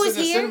time You're I was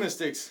missing the here, cinnamon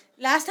sticks.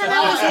 last time I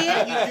was here,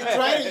 You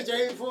tried it? You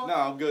tried it before? No,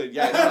 I'm good.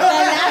 Yeah. the last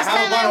I have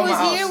time one I on my was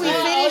here, house. we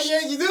Oh, finished.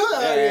 yeah, you do?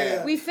 Oh,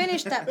 yeah. We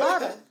finished that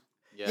bottle.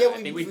 Yeah, Yeah, I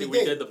think we we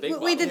did the big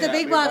We did the bottle.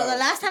 big big bottle. bottle. The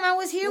last time I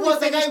was here, we Was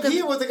the guy finished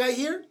here? Was the guy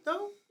here?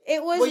 No.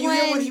 It was Were you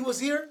here when when he was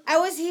here? I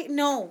was here.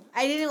 No,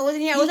 I didn't. I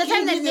wasn't here. It was the He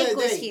time that came here Nick the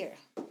was other day. here.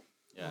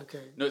 Yeah.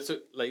 Okay. No, so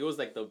like it was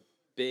like the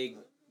big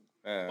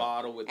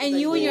bottle with And the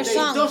you and your The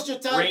song. industrial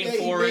type that he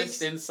rainforest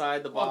makes.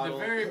 inside the Well, bottle.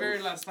 the very, very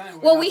last time.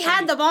 Well, we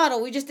had the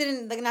bottle. We just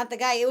didn't. Like, not the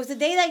guy. It was the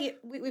day that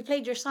we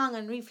played your song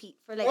on repeat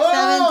for like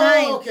 7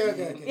 times.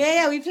 Okay.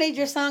 Yeah, we played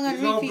your song on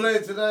He's gonna repeat. play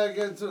it tonight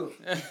again too.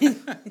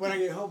 When I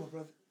get home, my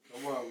brother.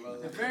 Come on,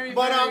 brother. Very,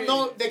 But very,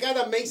 no, the guy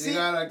that makes You it,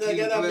 gotta the keep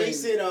guy that playing.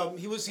 makes it,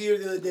 he was here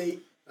the other day,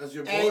 That's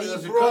your boy. and he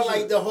That's your brought cousin.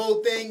 like the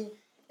whole thing,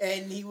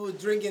 and he was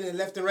drinking it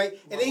left and right,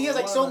 and then he has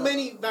like so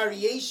many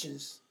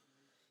variations.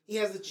 He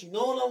has the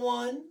Chinola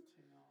one,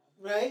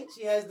 right?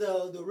 She has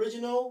the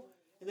original,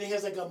 and then he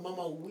has like a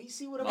Mama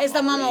Wisi, whatever. It's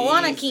the Mama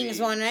Juana Easy. Kings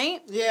one,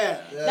 right? Yeah.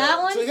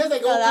 That one. So he has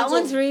like Oh, all that kinds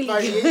one's of really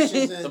variations,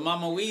 good. The and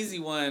Mama Wheezy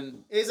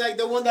one. it's like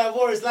the one that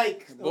Boris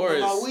like. the Boris,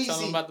 Mama tell him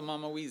Wheezy. about the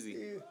Mama Wheezy.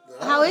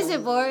 How is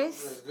it,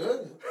 Boris? It's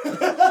good.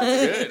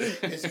 Good.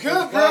 It's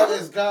good, bro.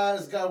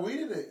 It's got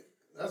weed in it.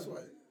 That's why.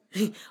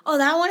 Oh,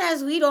 that one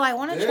has weed. Oh, I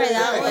want to try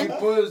that he one.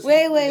 puts-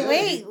 Wait. yeah, Why? he-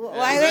 Wait,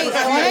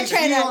 I want to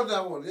try THC that. on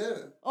that one, yeah.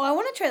 Oh, I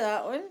want to try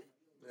that one.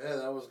 Yeah,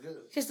 that was good.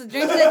 Just to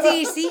drink the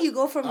THC, you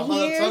go from I'm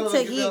gonna here tell him to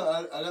to get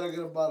here. I gotta get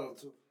a bottle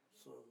too.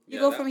 So You Yeah,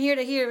 go that- from here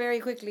to here very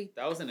quickly.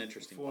 That was an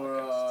interesting for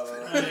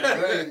podcast.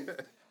 great.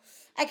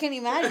 I can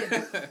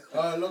imagine.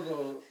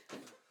 Loco.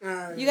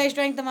 You guys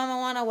drank the Mama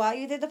Juana while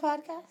you did the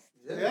podcast?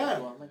 Yeah.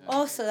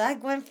 Oh, so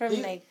that went from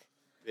He- like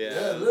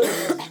Yeah.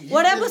 literally.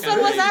 What episode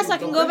was that so I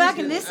can go back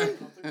and listen?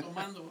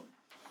 Tomando.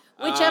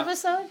 Which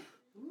episode?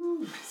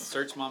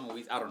 Search Mama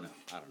Weez. I don't know.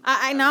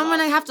 I now I'm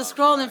gonna have to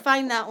scroll and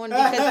find that one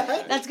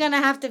because that's gonna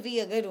have to be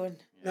a good one.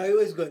 No, it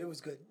was good. It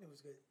was good. It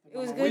was good. It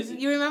was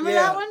good. You remember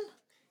Yeah. that one?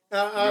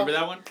 Remember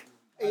that one?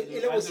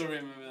 It was. I do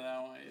remember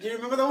that one. Do you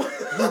remember that one?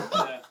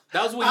 Yeah.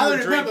 That was when I you were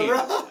don't remember,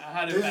 drinking. bro. I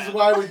had it This bad. is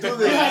why we do You had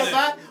this. it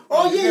back?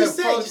 Oh yeah, you Yeah,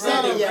 said fuck,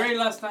 it. The Yeah. very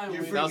last time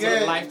You we That was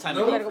forget. a lifetime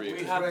No. ago for you.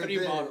 we had Right 3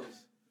 there. bottles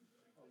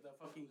of that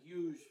fucking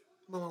huge,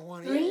 Mama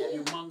wanted. 3? Yeah,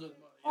 humongous bottle.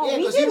 Oh, yeah, we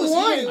because he did was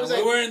one. here. He And was we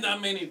like, weren't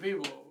that many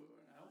people.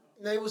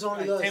 no, it was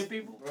only Like us. 10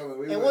 people. Brother,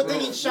 we And were- one thing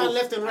he shot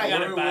left and I right.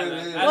 got it bad.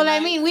 Well, That Well, I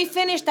night- mean, we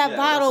finished that Yeah,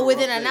 bottle that's a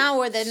within rough an day.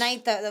 hour the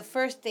night the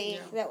first day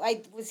that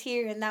I was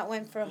here, and that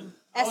went from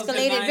That was the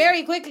escalated night-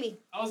 very quickly.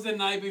 I was the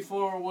night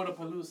before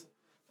Wodapalooza.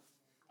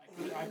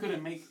 I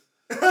couldn't make it.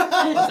 Is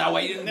that why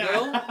you didn't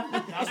go?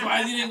 That's why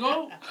I didn't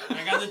go.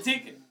 I got the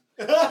ticket.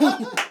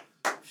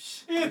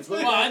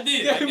 Well, I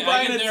did. You're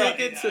buying a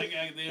ticket to- I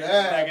got there.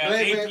 Yeah, I got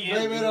blame 8 it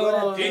p.m.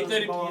 on 8:30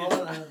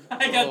 p.m.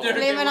 I got there. Blame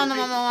they it were on the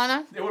picking-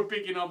 mama. They were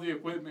picking up the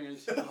equipment and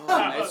shit.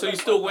 And so you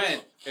still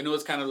went, and it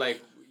was kind of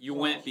like you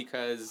went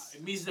because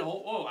It means the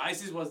whole. Oh,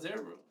 ISIS was there,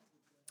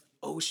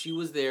 bro. she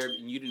was there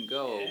and you didn't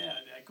go. Yeah,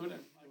 I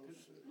couldn't.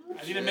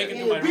 I didn't make it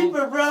He to had my a room.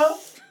 beeper, bro.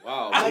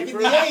 Wow. Like in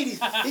the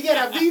 80s. He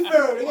got a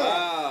beeper.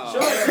 Wow. Show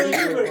us the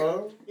beeper.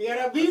 Bro. He got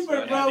a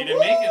beeper, bro. I didn't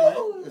make it, man.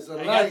 Woo! It's a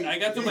I light.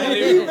 got to He my got a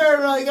living room. beeper,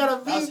 bro. He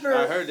got a That's- beeper.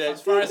 I heard that.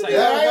 As far as I Yeah,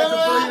 got. I got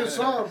to play your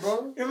song,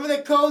 bro. Remember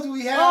the codes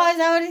we had? Oh, is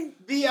that what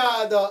it? The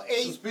It's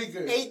a 8 speaker.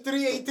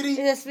 8383 Is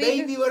it speaker?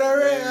 baby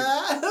whatever.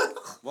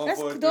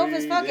 That's dope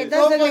as fuck. It this-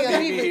 does look like a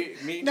Meet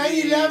beeper. Meet me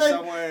 911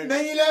 somewhere.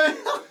 911.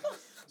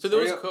 So there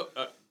was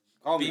Hurry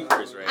beepers, Call me.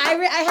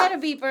 right? I had a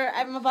beeper.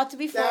 I'm about to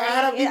be 40. Yeah, I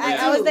had a beeper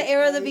I was too. the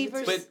era of the Yeah, me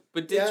beepers. too.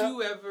 But did Yeah.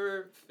 you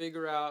ever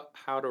figure out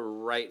how to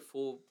write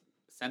full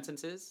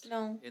sentences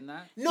No. in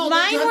that? No,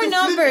 Mine you have were to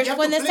flip it. numbers. You have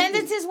When to the flip it.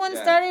 sentences one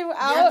Yeah. started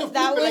have to out,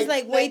 that flip it was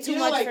like way you too know,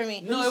 much like- for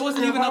me. No, it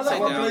wasn't even upside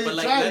down, but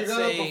like let's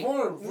say No,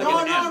 Like no,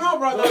 an M. no,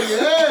 brother. Oh,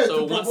 yeah.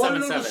 So to perform on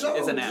the 177 show.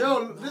 is an M.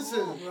 Yo,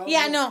 listen.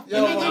 Yeah, no. Yo,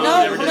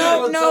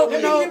 No.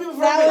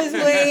 That was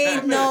way,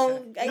 no.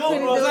 I No,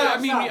 couldn't bro, do it. I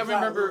mean, I Stop.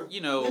 remember,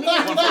 you know, me-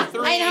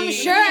 143. I'm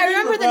sure I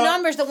remember the bro.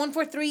 numbers, the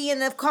 143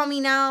 and the call me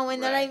now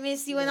and that I Right.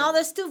 miss you and all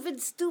the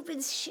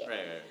stupid shit. Right.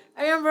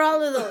 I remember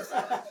all of those.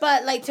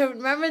 But like to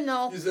remember,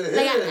 no. You said,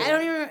 Like hey. I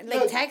don't even like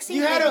Look, texting.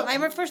 you had like, to-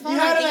 my first phone you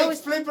I had to, think like, it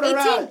was flip it 18.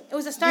 around. It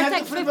was a You had to StarTech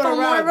flip flip it phone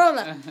around.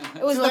 Motorola.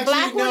 It was To the black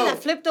actually one know.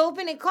 that flipped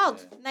open and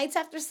called. Nights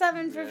after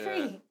 7 for Yeah.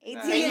 free. And you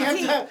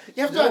AT&T.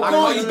 have to I'll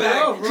call you back.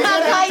 I'll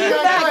call you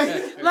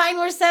back. Mine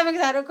were 7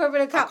 because I had a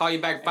corporate I'll account. call you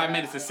back in 5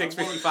 minutes. It's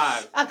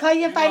 6:55. I'll call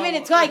you in 5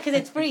 minutes. Why? Because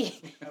it's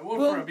free. I worked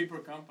for a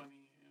beeper company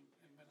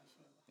in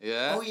Venezuela.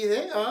 Yeah. Oh, you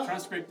there?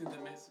 Transcripting the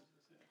message.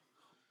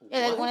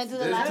 Yeah, they want to do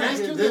the This last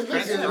nigga- one. this nigga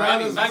Transcript.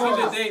 loud as Back in the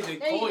fuck. day, they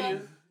There you call go.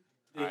 you.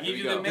 They Alright, give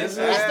here you we the go. message.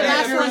 That's the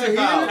last one. Type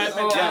it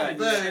Oh, down.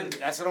 man.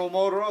 That's an old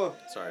Motorola.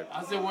 Sorry.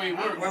 That's the way it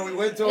works. When we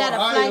went to You gotta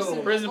fly Ohio,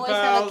 some Prison boys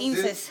pals, hella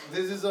this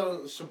 15. is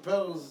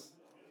Chappelle's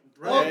Oh,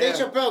 brand. Dave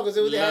Chappelle, because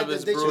they had Love the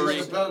his Dave brewery.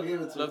 Chappelle. Chappelle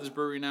gave it to Love me. this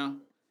brewery now.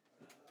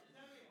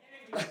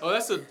 Oh,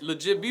 that's a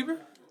legit Bieber?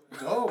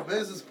 Oh, man,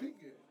 it's a speaker.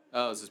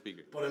 Oh, it's a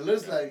speaker. But it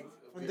looks like.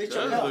 From It Dave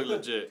does Chappelle. look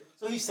legit.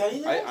 So he's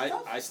selling that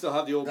stuff? I still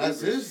have the old That's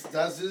papers.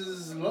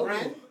 his logo.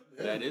 Brand?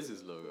 Yeah. That is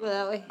his logo. Go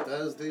that way.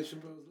 That is Dave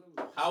Chappelle's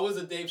logo. How was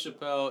the Dave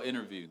Chappelle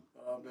interview?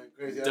 Oh, man,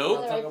 crazy. Dope.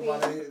 I can't talk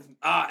about it.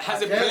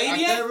 Has it I played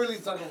can't yet? really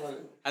talk about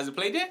it. Has it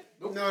played yet?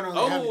 No, they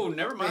Oh, haven't.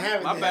 never They mind.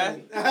 haven't, My they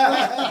bad.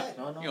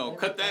 haven't. You know,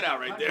 cut that out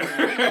right there.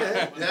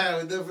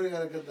 Yeah, we definitely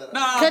gotta cut that out.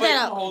 Nah, Cut but,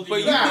 that out. but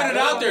you Nah, put it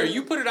out there.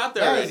 You put it out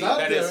there Yeah, already. it's out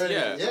That there is, already.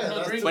 yeah. Yeah,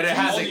 that's But it the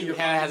hasn't teaser.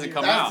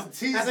 come That's out. the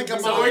teaser. Hasn't come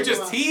So out. we're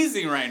just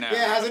teasing right now.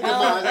 Yeah, it hasn't Oh,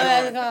 come out.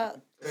 let's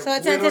go. So it's We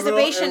don't know-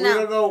 anticipation and now. We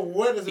don't know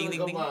when it's Ding, gonna ding,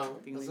 come ding.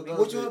 out. Ding, That's ding,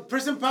 another Which one? thing.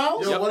 Prison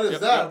Pals? Yo, Yep, what is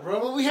yep, that, yep. bro?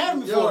 Well, we had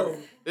him Yo. before.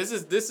 This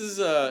is Oh,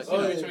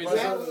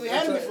 We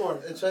had him before.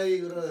 It's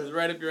ahí, brother.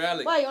 right up your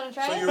alley. Why, you want to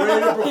try So it? you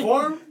ready to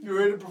perform? You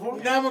ready to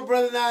perform? Nah, my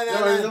brother, nah.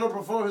 Yo, he's gonna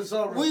perform his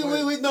song. real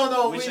quick.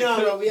 No, we should know,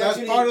 clip- bro. We That's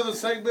actually. part of the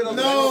segment of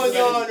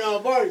No,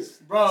 Boris.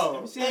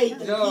 Bro. Hey, Yo.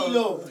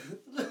 tequilo.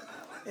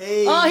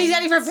 Hey. Oh, he's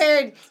already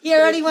prepared. He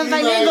already went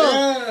bilingual.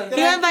 Yeah.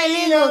 He went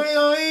bilingual.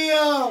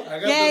 I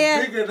got Yeah.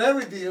 the speaker and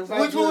everything.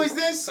 I'm Which one like, was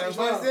this? Which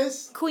one was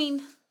this?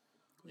 Queen.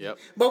 Yep.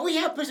 But we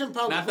have Prison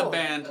Pals Not the before.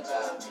 band.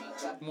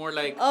 More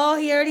like Oh,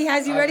 he already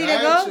has you ready to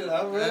I go? got you.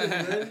 I'm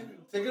ready.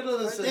 Take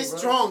another sip, It's bro.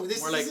 strong. This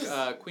more like is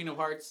Queen of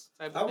Hearts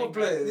type I'm of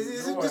gonna thing.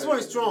 play. this one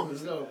is strong.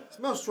 Let's go.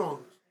 smells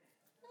strong.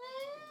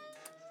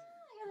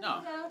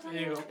 No, There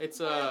you go. it's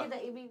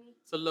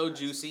a low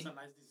juicy, It's a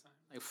nice design.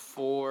 like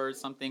 4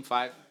 something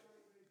 5,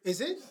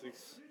 Is it?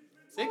 6.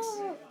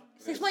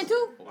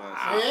 6.2?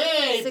 Wow.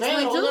 Hey, 6.2?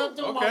 man, hold on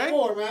to Okay. my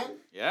 4, man.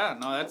 Yeah,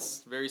 no,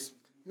 that's very.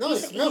 No, it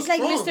smells He's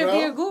like strong, Mr. bro.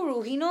 Beer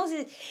Guru. He knows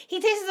it. He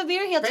tastes the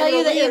beer, he'll tell Pedro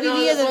you the Beer, ABV no,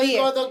 of that's the why he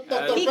beer. called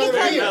Dr. He Pedro can tell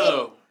very you- Beer.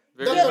 mellow.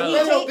 Very Dr. mellow.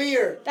 Pedro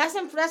Beer. That's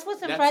what's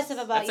That's- impressive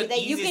about that's you. an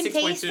That you easy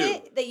can taste 6.2.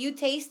 it, that you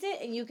taste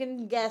it, and you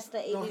can guess the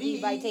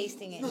ABV by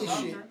tasting it. No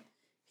shit.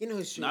 He knows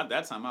his shit. Not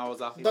that time. I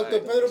was off. Dr.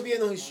 Pedro B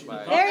knows his shit.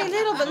 By- Very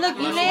little, but look,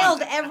 you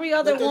nailed every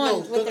other Doctor one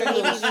knows, with their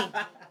Doctor knows.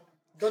 ABV.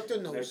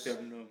 Doctor knows. Let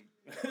them know.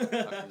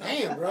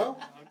 Damn, bro.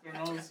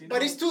 Doctor knows, you But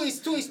know. it's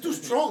too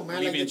strong, man.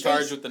 Leave Like me in the charge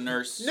taste. with the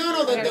nurse.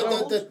 No,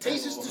 the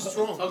taste is too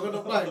strong. Talk on the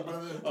mic,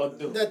 brother. Oh,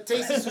 dude. The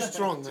taste is too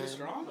strong, man.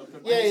 Strong?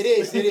 Yeah, it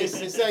is.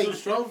 It's Too like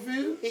strong for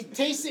you? it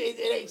tastes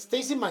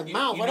in my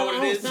mouth. You I know don't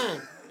what it is?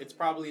 understand. It's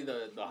probably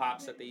the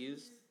hops that they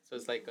use. So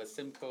it's like a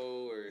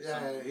Simcoe or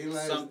Yeah, he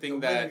likes something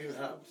that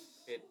Dominican hops.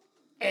 it.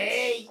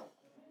 Hey,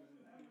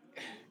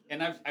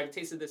 And I've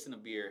tasted this in a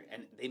beer,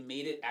 and they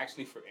made it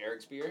actually for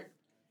Eric's beer.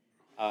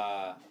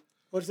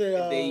 what's it?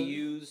 They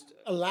used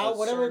allow- a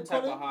whatever certain it's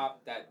type called? of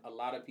hop that a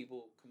lot of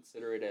people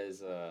consider it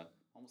as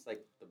almost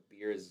like the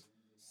beer is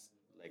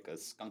like a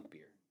skunk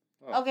beer.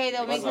 Okay,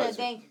 they'll make it a Budweiser.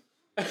 thing.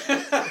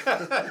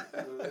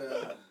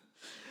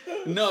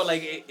 No,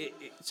 like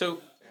so.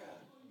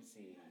 Let's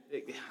see.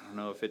 I don't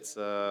know if it's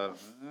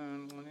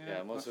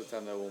Yeah, most of the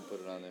time I won't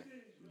put it on there.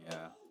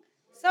 yeah.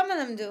 Some of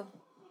them do.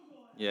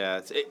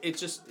 Yeah, it's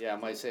just Yeah, I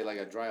might say like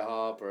a dry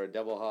hop or a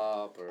double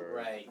hop or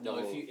right. No,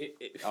 double,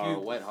 if or you a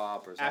wet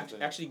hop or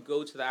something. actually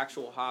go to the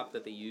actual hop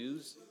that they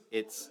use,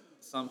 it's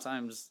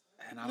sometimes,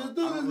 and I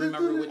don't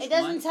remember which It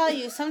doesn't one, tell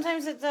you.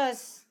 Sometimes it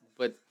does.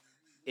 but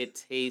it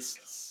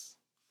tastes.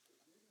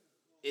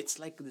 It's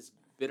like this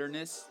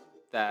bitterness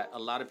that a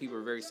lot of people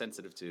are very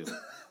sensitive to,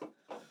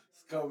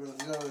 It's coming,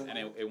 it's coming. and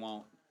it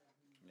won't.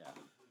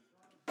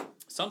 Yeah.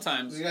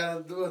 Sometimes We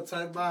gotta do a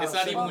timeout. it's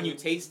not even when you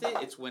taste it;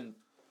 it's when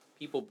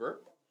people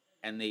burp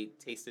and they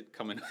taste it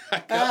coming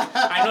back up.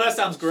 I know that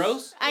sounds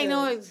gross. I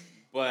know it.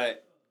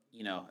 But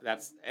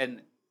that's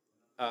and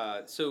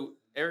so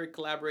Eric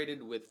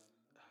collaborated with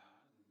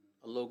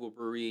a local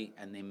brewery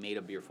and they made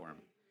a beer for him,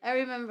 I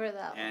remember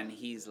that. and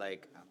he's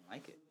like, I don't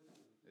like it,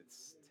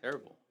 it's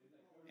terrible,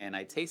 and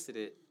I tasted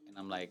it and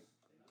I'm like,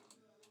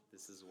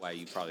 this is why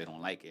you probably don't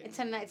like it. It's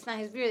not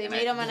his beer. They And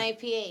made I- him an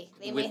IPA.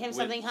 They With- made him with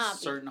something hoppy.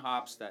 certain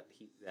hops that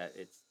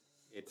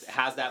it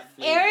has that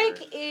flavor.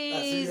 Eric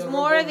is you're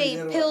more of going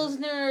a to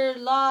pilsner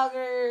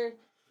lager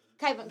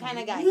kind of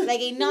guy, like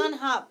a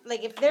non-hop.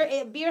 Like if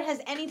a beer has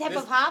any type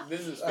of hop,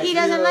 This is he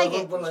doesn't like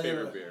it. his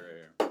favorite beer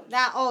right here.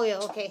 That yeah,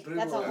 okay,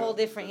 that's a whole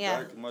different yeah.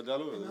 Dark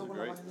Modelo is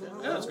great.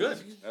 Yeah, that's good.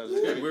 That was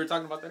Good. good. We were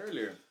talking about that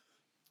earlier.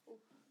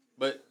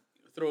 But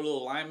throw a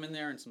little lime in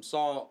there and some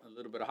salt, a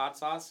little bit of hot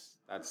sauce.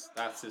 That's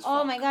his. Oh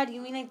funk. my God,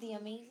 you mean like the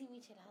amazing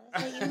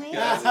micheladas that you make?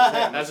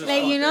 That's his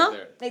Like funk you know, right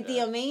there. like the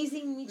Yeah.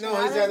 amazing no,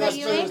 micheladas that's that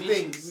you one of make. those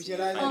things. We should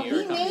Oh, Oh,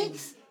 You're he coming.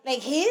 makes like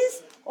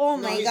his. Oh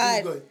No, my he's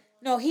God, good.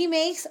 no, he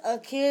makes a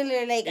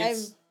killer. Like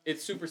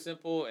It's super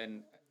simple,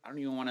 and I don't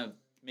even want to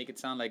make it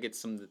sound like it's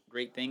some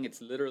great thing.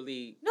 It's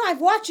literally no, I've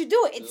watched you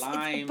do it.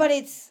 Lime. But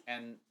it's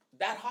and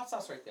that hot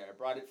sauce right there. I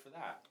brought it for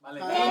that.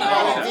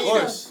 Yeah. Of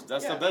course,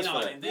 that's the best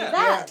for it.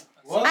 that.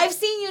 What? I've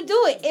seen you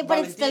do it, but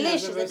it's Valentina,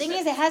 delicious. The that's thing the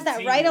is, it has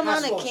that right amount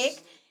of Passport.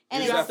 kick,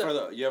 and You, it's got for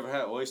the, you ever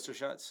had oyster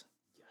shots?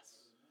 Yes.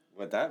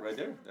 With that right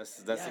there? That's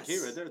the key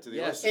right there to the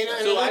Yes. oyster And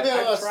shots. a So little bit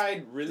I've of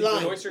tried really lime.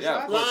 good oyster Yeah,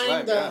 of shots course. Lime,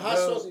 lime, the yeah. hot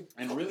sauce.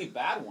 and really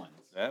bad ones.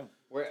 Yeah.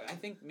 Where I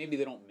think maybe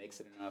they don't mix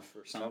it enough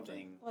or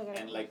something, Oh, yeah.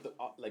 and like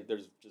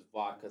there's just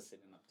vodka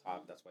sitting up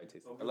top. That's why it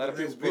tastes. A lot of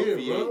people It's put beer,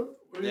 V8. bro.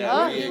 What are you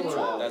Yeah, doing?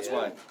 V8. That's Yeah.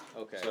 why.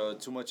 Okay. So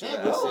too much of Yeah,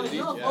 the bro, acidity.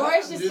 no. Yeah.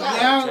 Boris just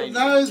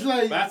Now it's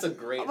like That's a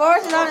great.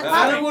 Boris is on hot his sauce.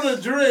 I don't want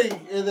to drink,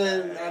 and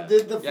then I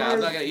did the Yeah, I'm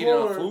first not gonna eat it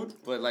on four. food,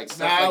 but like stuff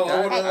Nah, like that.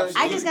 I wanna- I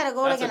absolutely. just gotta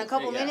go That's like in a- a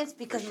couple yeah, minutes for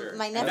because sure.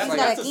 my And nephew's that's got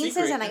like- a that's a 15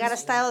 secret. and I gotta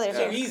style their So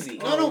hair. easy.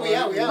 No, we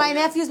are. My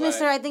nephew's But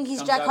Mr. I think he's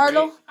comes Jack out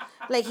Harlow. great.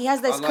 Like he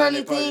has this Online, curly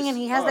they probably thing and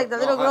he just- has like the oh,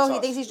 little no, girl. hot He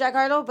sauce. thinks he's Jack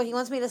Harlow, but he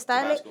wants me to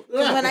style it. Tabasco.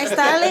 Because when I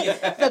style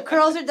it, the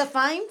curls are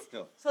defined,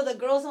 No. so the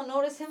girls don't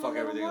notice him a Fuck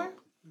little everything more. up.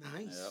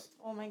 Nice.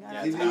 Oh my god.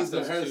 Yeah, He needs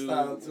the Tabasco's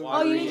hairstyle, too too.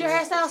 Oh, you need your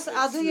watery. hairstyle? So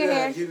I'll do your Yeah,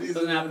 hair. he needs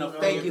Doesn't to- have enough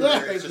Thank flavor. you. It's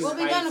Thank just you. We'll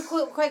be done ice.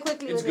 quite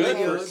quickly It's with good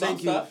it. for Thank some you.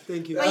 stuff.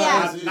 Thank you. But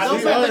yeah, See, don't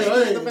see,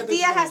 forget. hey,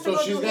 Thea has to So go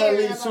she's do gotta hair.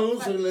 leave in soon,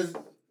 about so let's.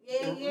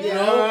 Yeah.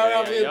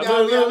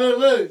 Yeah.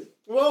 Look.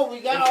 Whoa, we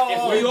got.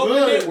 If we opened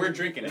good. it, we're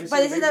drinking it. But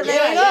this is the Yeah,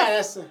 there we yeah, go.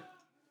 that's.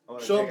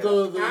 Show up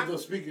the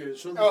speaker.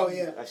 Show Oh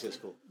yeah, That shit's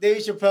cool. Dave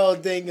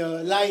Chappelle thing.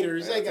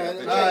 Lighters. Like Yeah, a.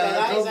 take a Alright,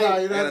 come down. You I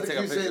don't gotta have to take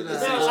a keep picture saying of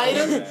this. that. Is that a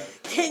lighter?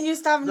 Can you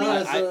stop No, me?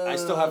 it's I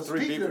still have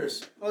 3 speaker.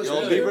 beepers. Oh, The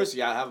old speaker? beepers?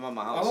 Yeah, I have them at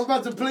my I'm house.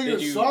 about to play your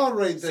Did you song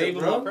right there, Save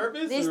them on bro.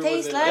 purpose? This or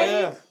tastes was it like-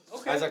 Yeah.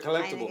 Okay. As a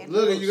collectible.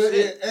 Look, you got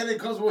shit. and it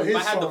comes with his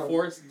If I had the song.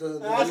 force- The-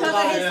 It comes with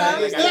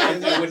his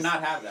song? I would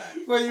not have that.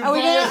 when you Are we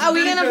buy gonna a Are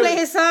we gonna speaker, play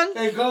his song?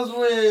 It comes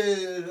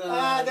with.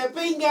 The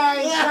pinga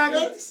and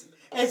chocolate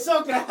and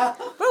socra.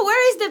 Bro,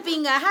 where is the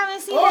pinga? I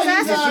haven't seen Oh, his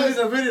he's ass. He's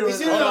shooting a video. He's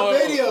right in now. a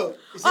video.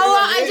 He's in Oh, a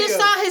well, I just video.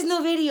 saw his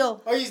new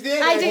video. Oh, he's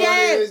there. I did,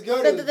 yeah. It was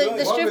good. It was The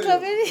good. strip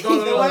club video.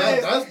 No, What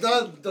is- that's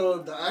not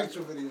the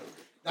actual video.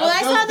 Well, I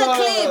That's saw the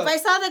just clip. I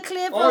saw the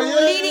clip Oh, yeah,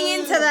 leading yeah,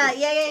 into yeah. that.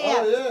 Yeah.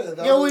 Oh yeah.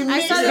 that Yo, was- we I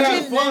mixed saw we the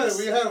had clip. fun.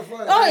 We had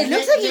fun. Oh, it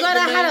looks like you Nick, gotta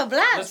Nick, had a Let's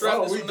blast. wrap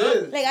Oh, this we one did.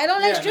 up. Like I don't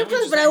like Yeah, strip then we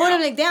clubs, just but I hang would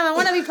have out. like, damn, I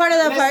want to be part of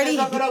that party.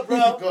 Let's it up,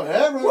 bro. Go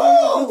ahead, bro. Woo!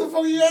 What the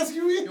fuck are you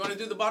asking me? You want to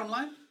do the bottom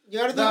line? You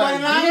want to do Nah, bottom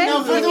you line? did. No,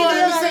 You first of all,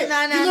 let me say.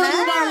 Nah, you gonna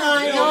do bottom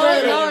line? No,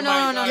 Alright. no,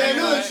 no, no, Yeah,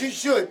 no. do it. She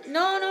should.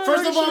 No.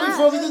 First of all, she's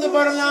before not. we do the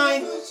bottom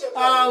line,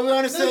 we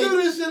want to say thank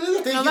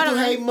you to bottom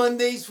Hey line.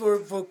 Mondays for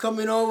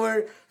coming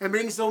over and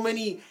bringing so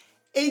many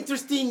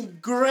interesting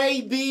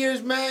great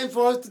beers, man,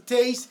 for us to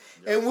taste.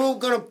 And we're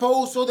going to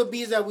post all the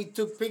beers that we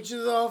took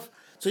pictures of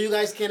so you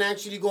guys can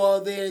actually go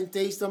out there and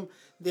taste them.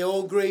 They're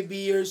all great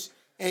beers.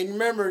 And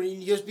remember,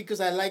 just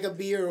because I like a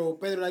beer or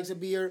Pedro likes a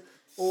beer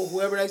or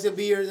whoever likes a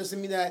beer doesn't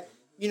mean that,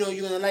 you're going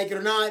to like it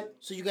or not.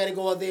 So you got to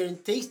go out there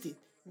and taste it.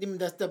 I mean,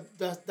 that's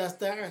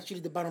actually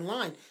the bottom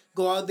line.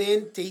 Go out there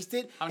and taste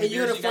it. How many and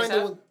you're beers going to you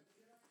find guys the have?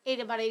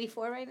 About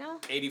 84 right now.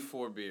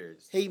 84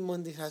 beers. Hey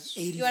Mondays has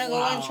 80. You want to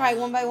go and try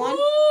one by one?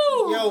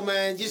 Yo,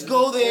 man, just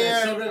go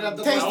there, taste the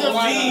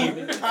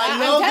food. I I'm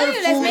love telling their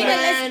you, let's food, make it-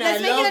 man. let's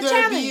I make it love a their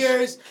challenge.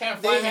 beers.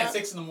 Can't They find me have- at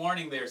 6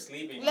 a.m. They're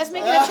sleeping. Let's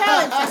make it a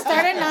challenge. Let's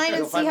start at 9 and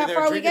You'll see find me how there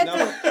far we drinking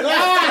get through.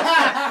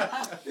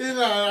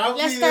 I'll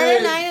Let's be start there.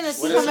 at 9 and let's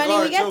see With a how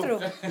many we get cigar,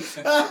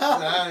 through.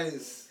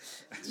 Nice.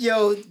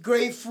 Yo,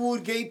 great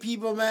food, great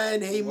people,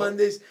 man. Hey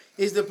Mondays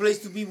is the place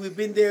to be. We've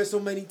been there so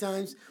many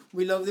times.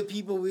 We love the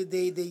people.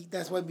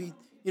 That's why we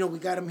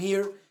got them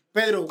here.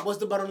 Pedro, what's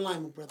the bottom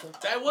line, my brother?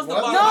 That was the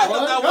What? bottom. No, I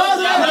thought that was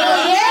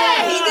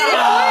Yeah, he did it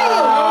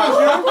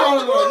for you.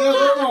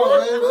 Come on,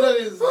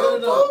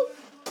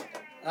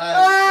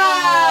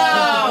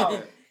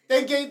 man.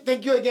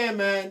 Thank you again,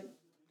 man.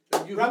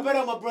 You. Wrap it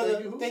up, my brother.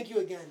 Thank you. Thank you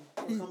again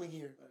for coming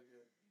here.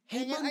 Hey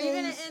Are you Mondays.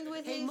 gonna end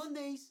with Hey his-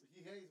 Mondays.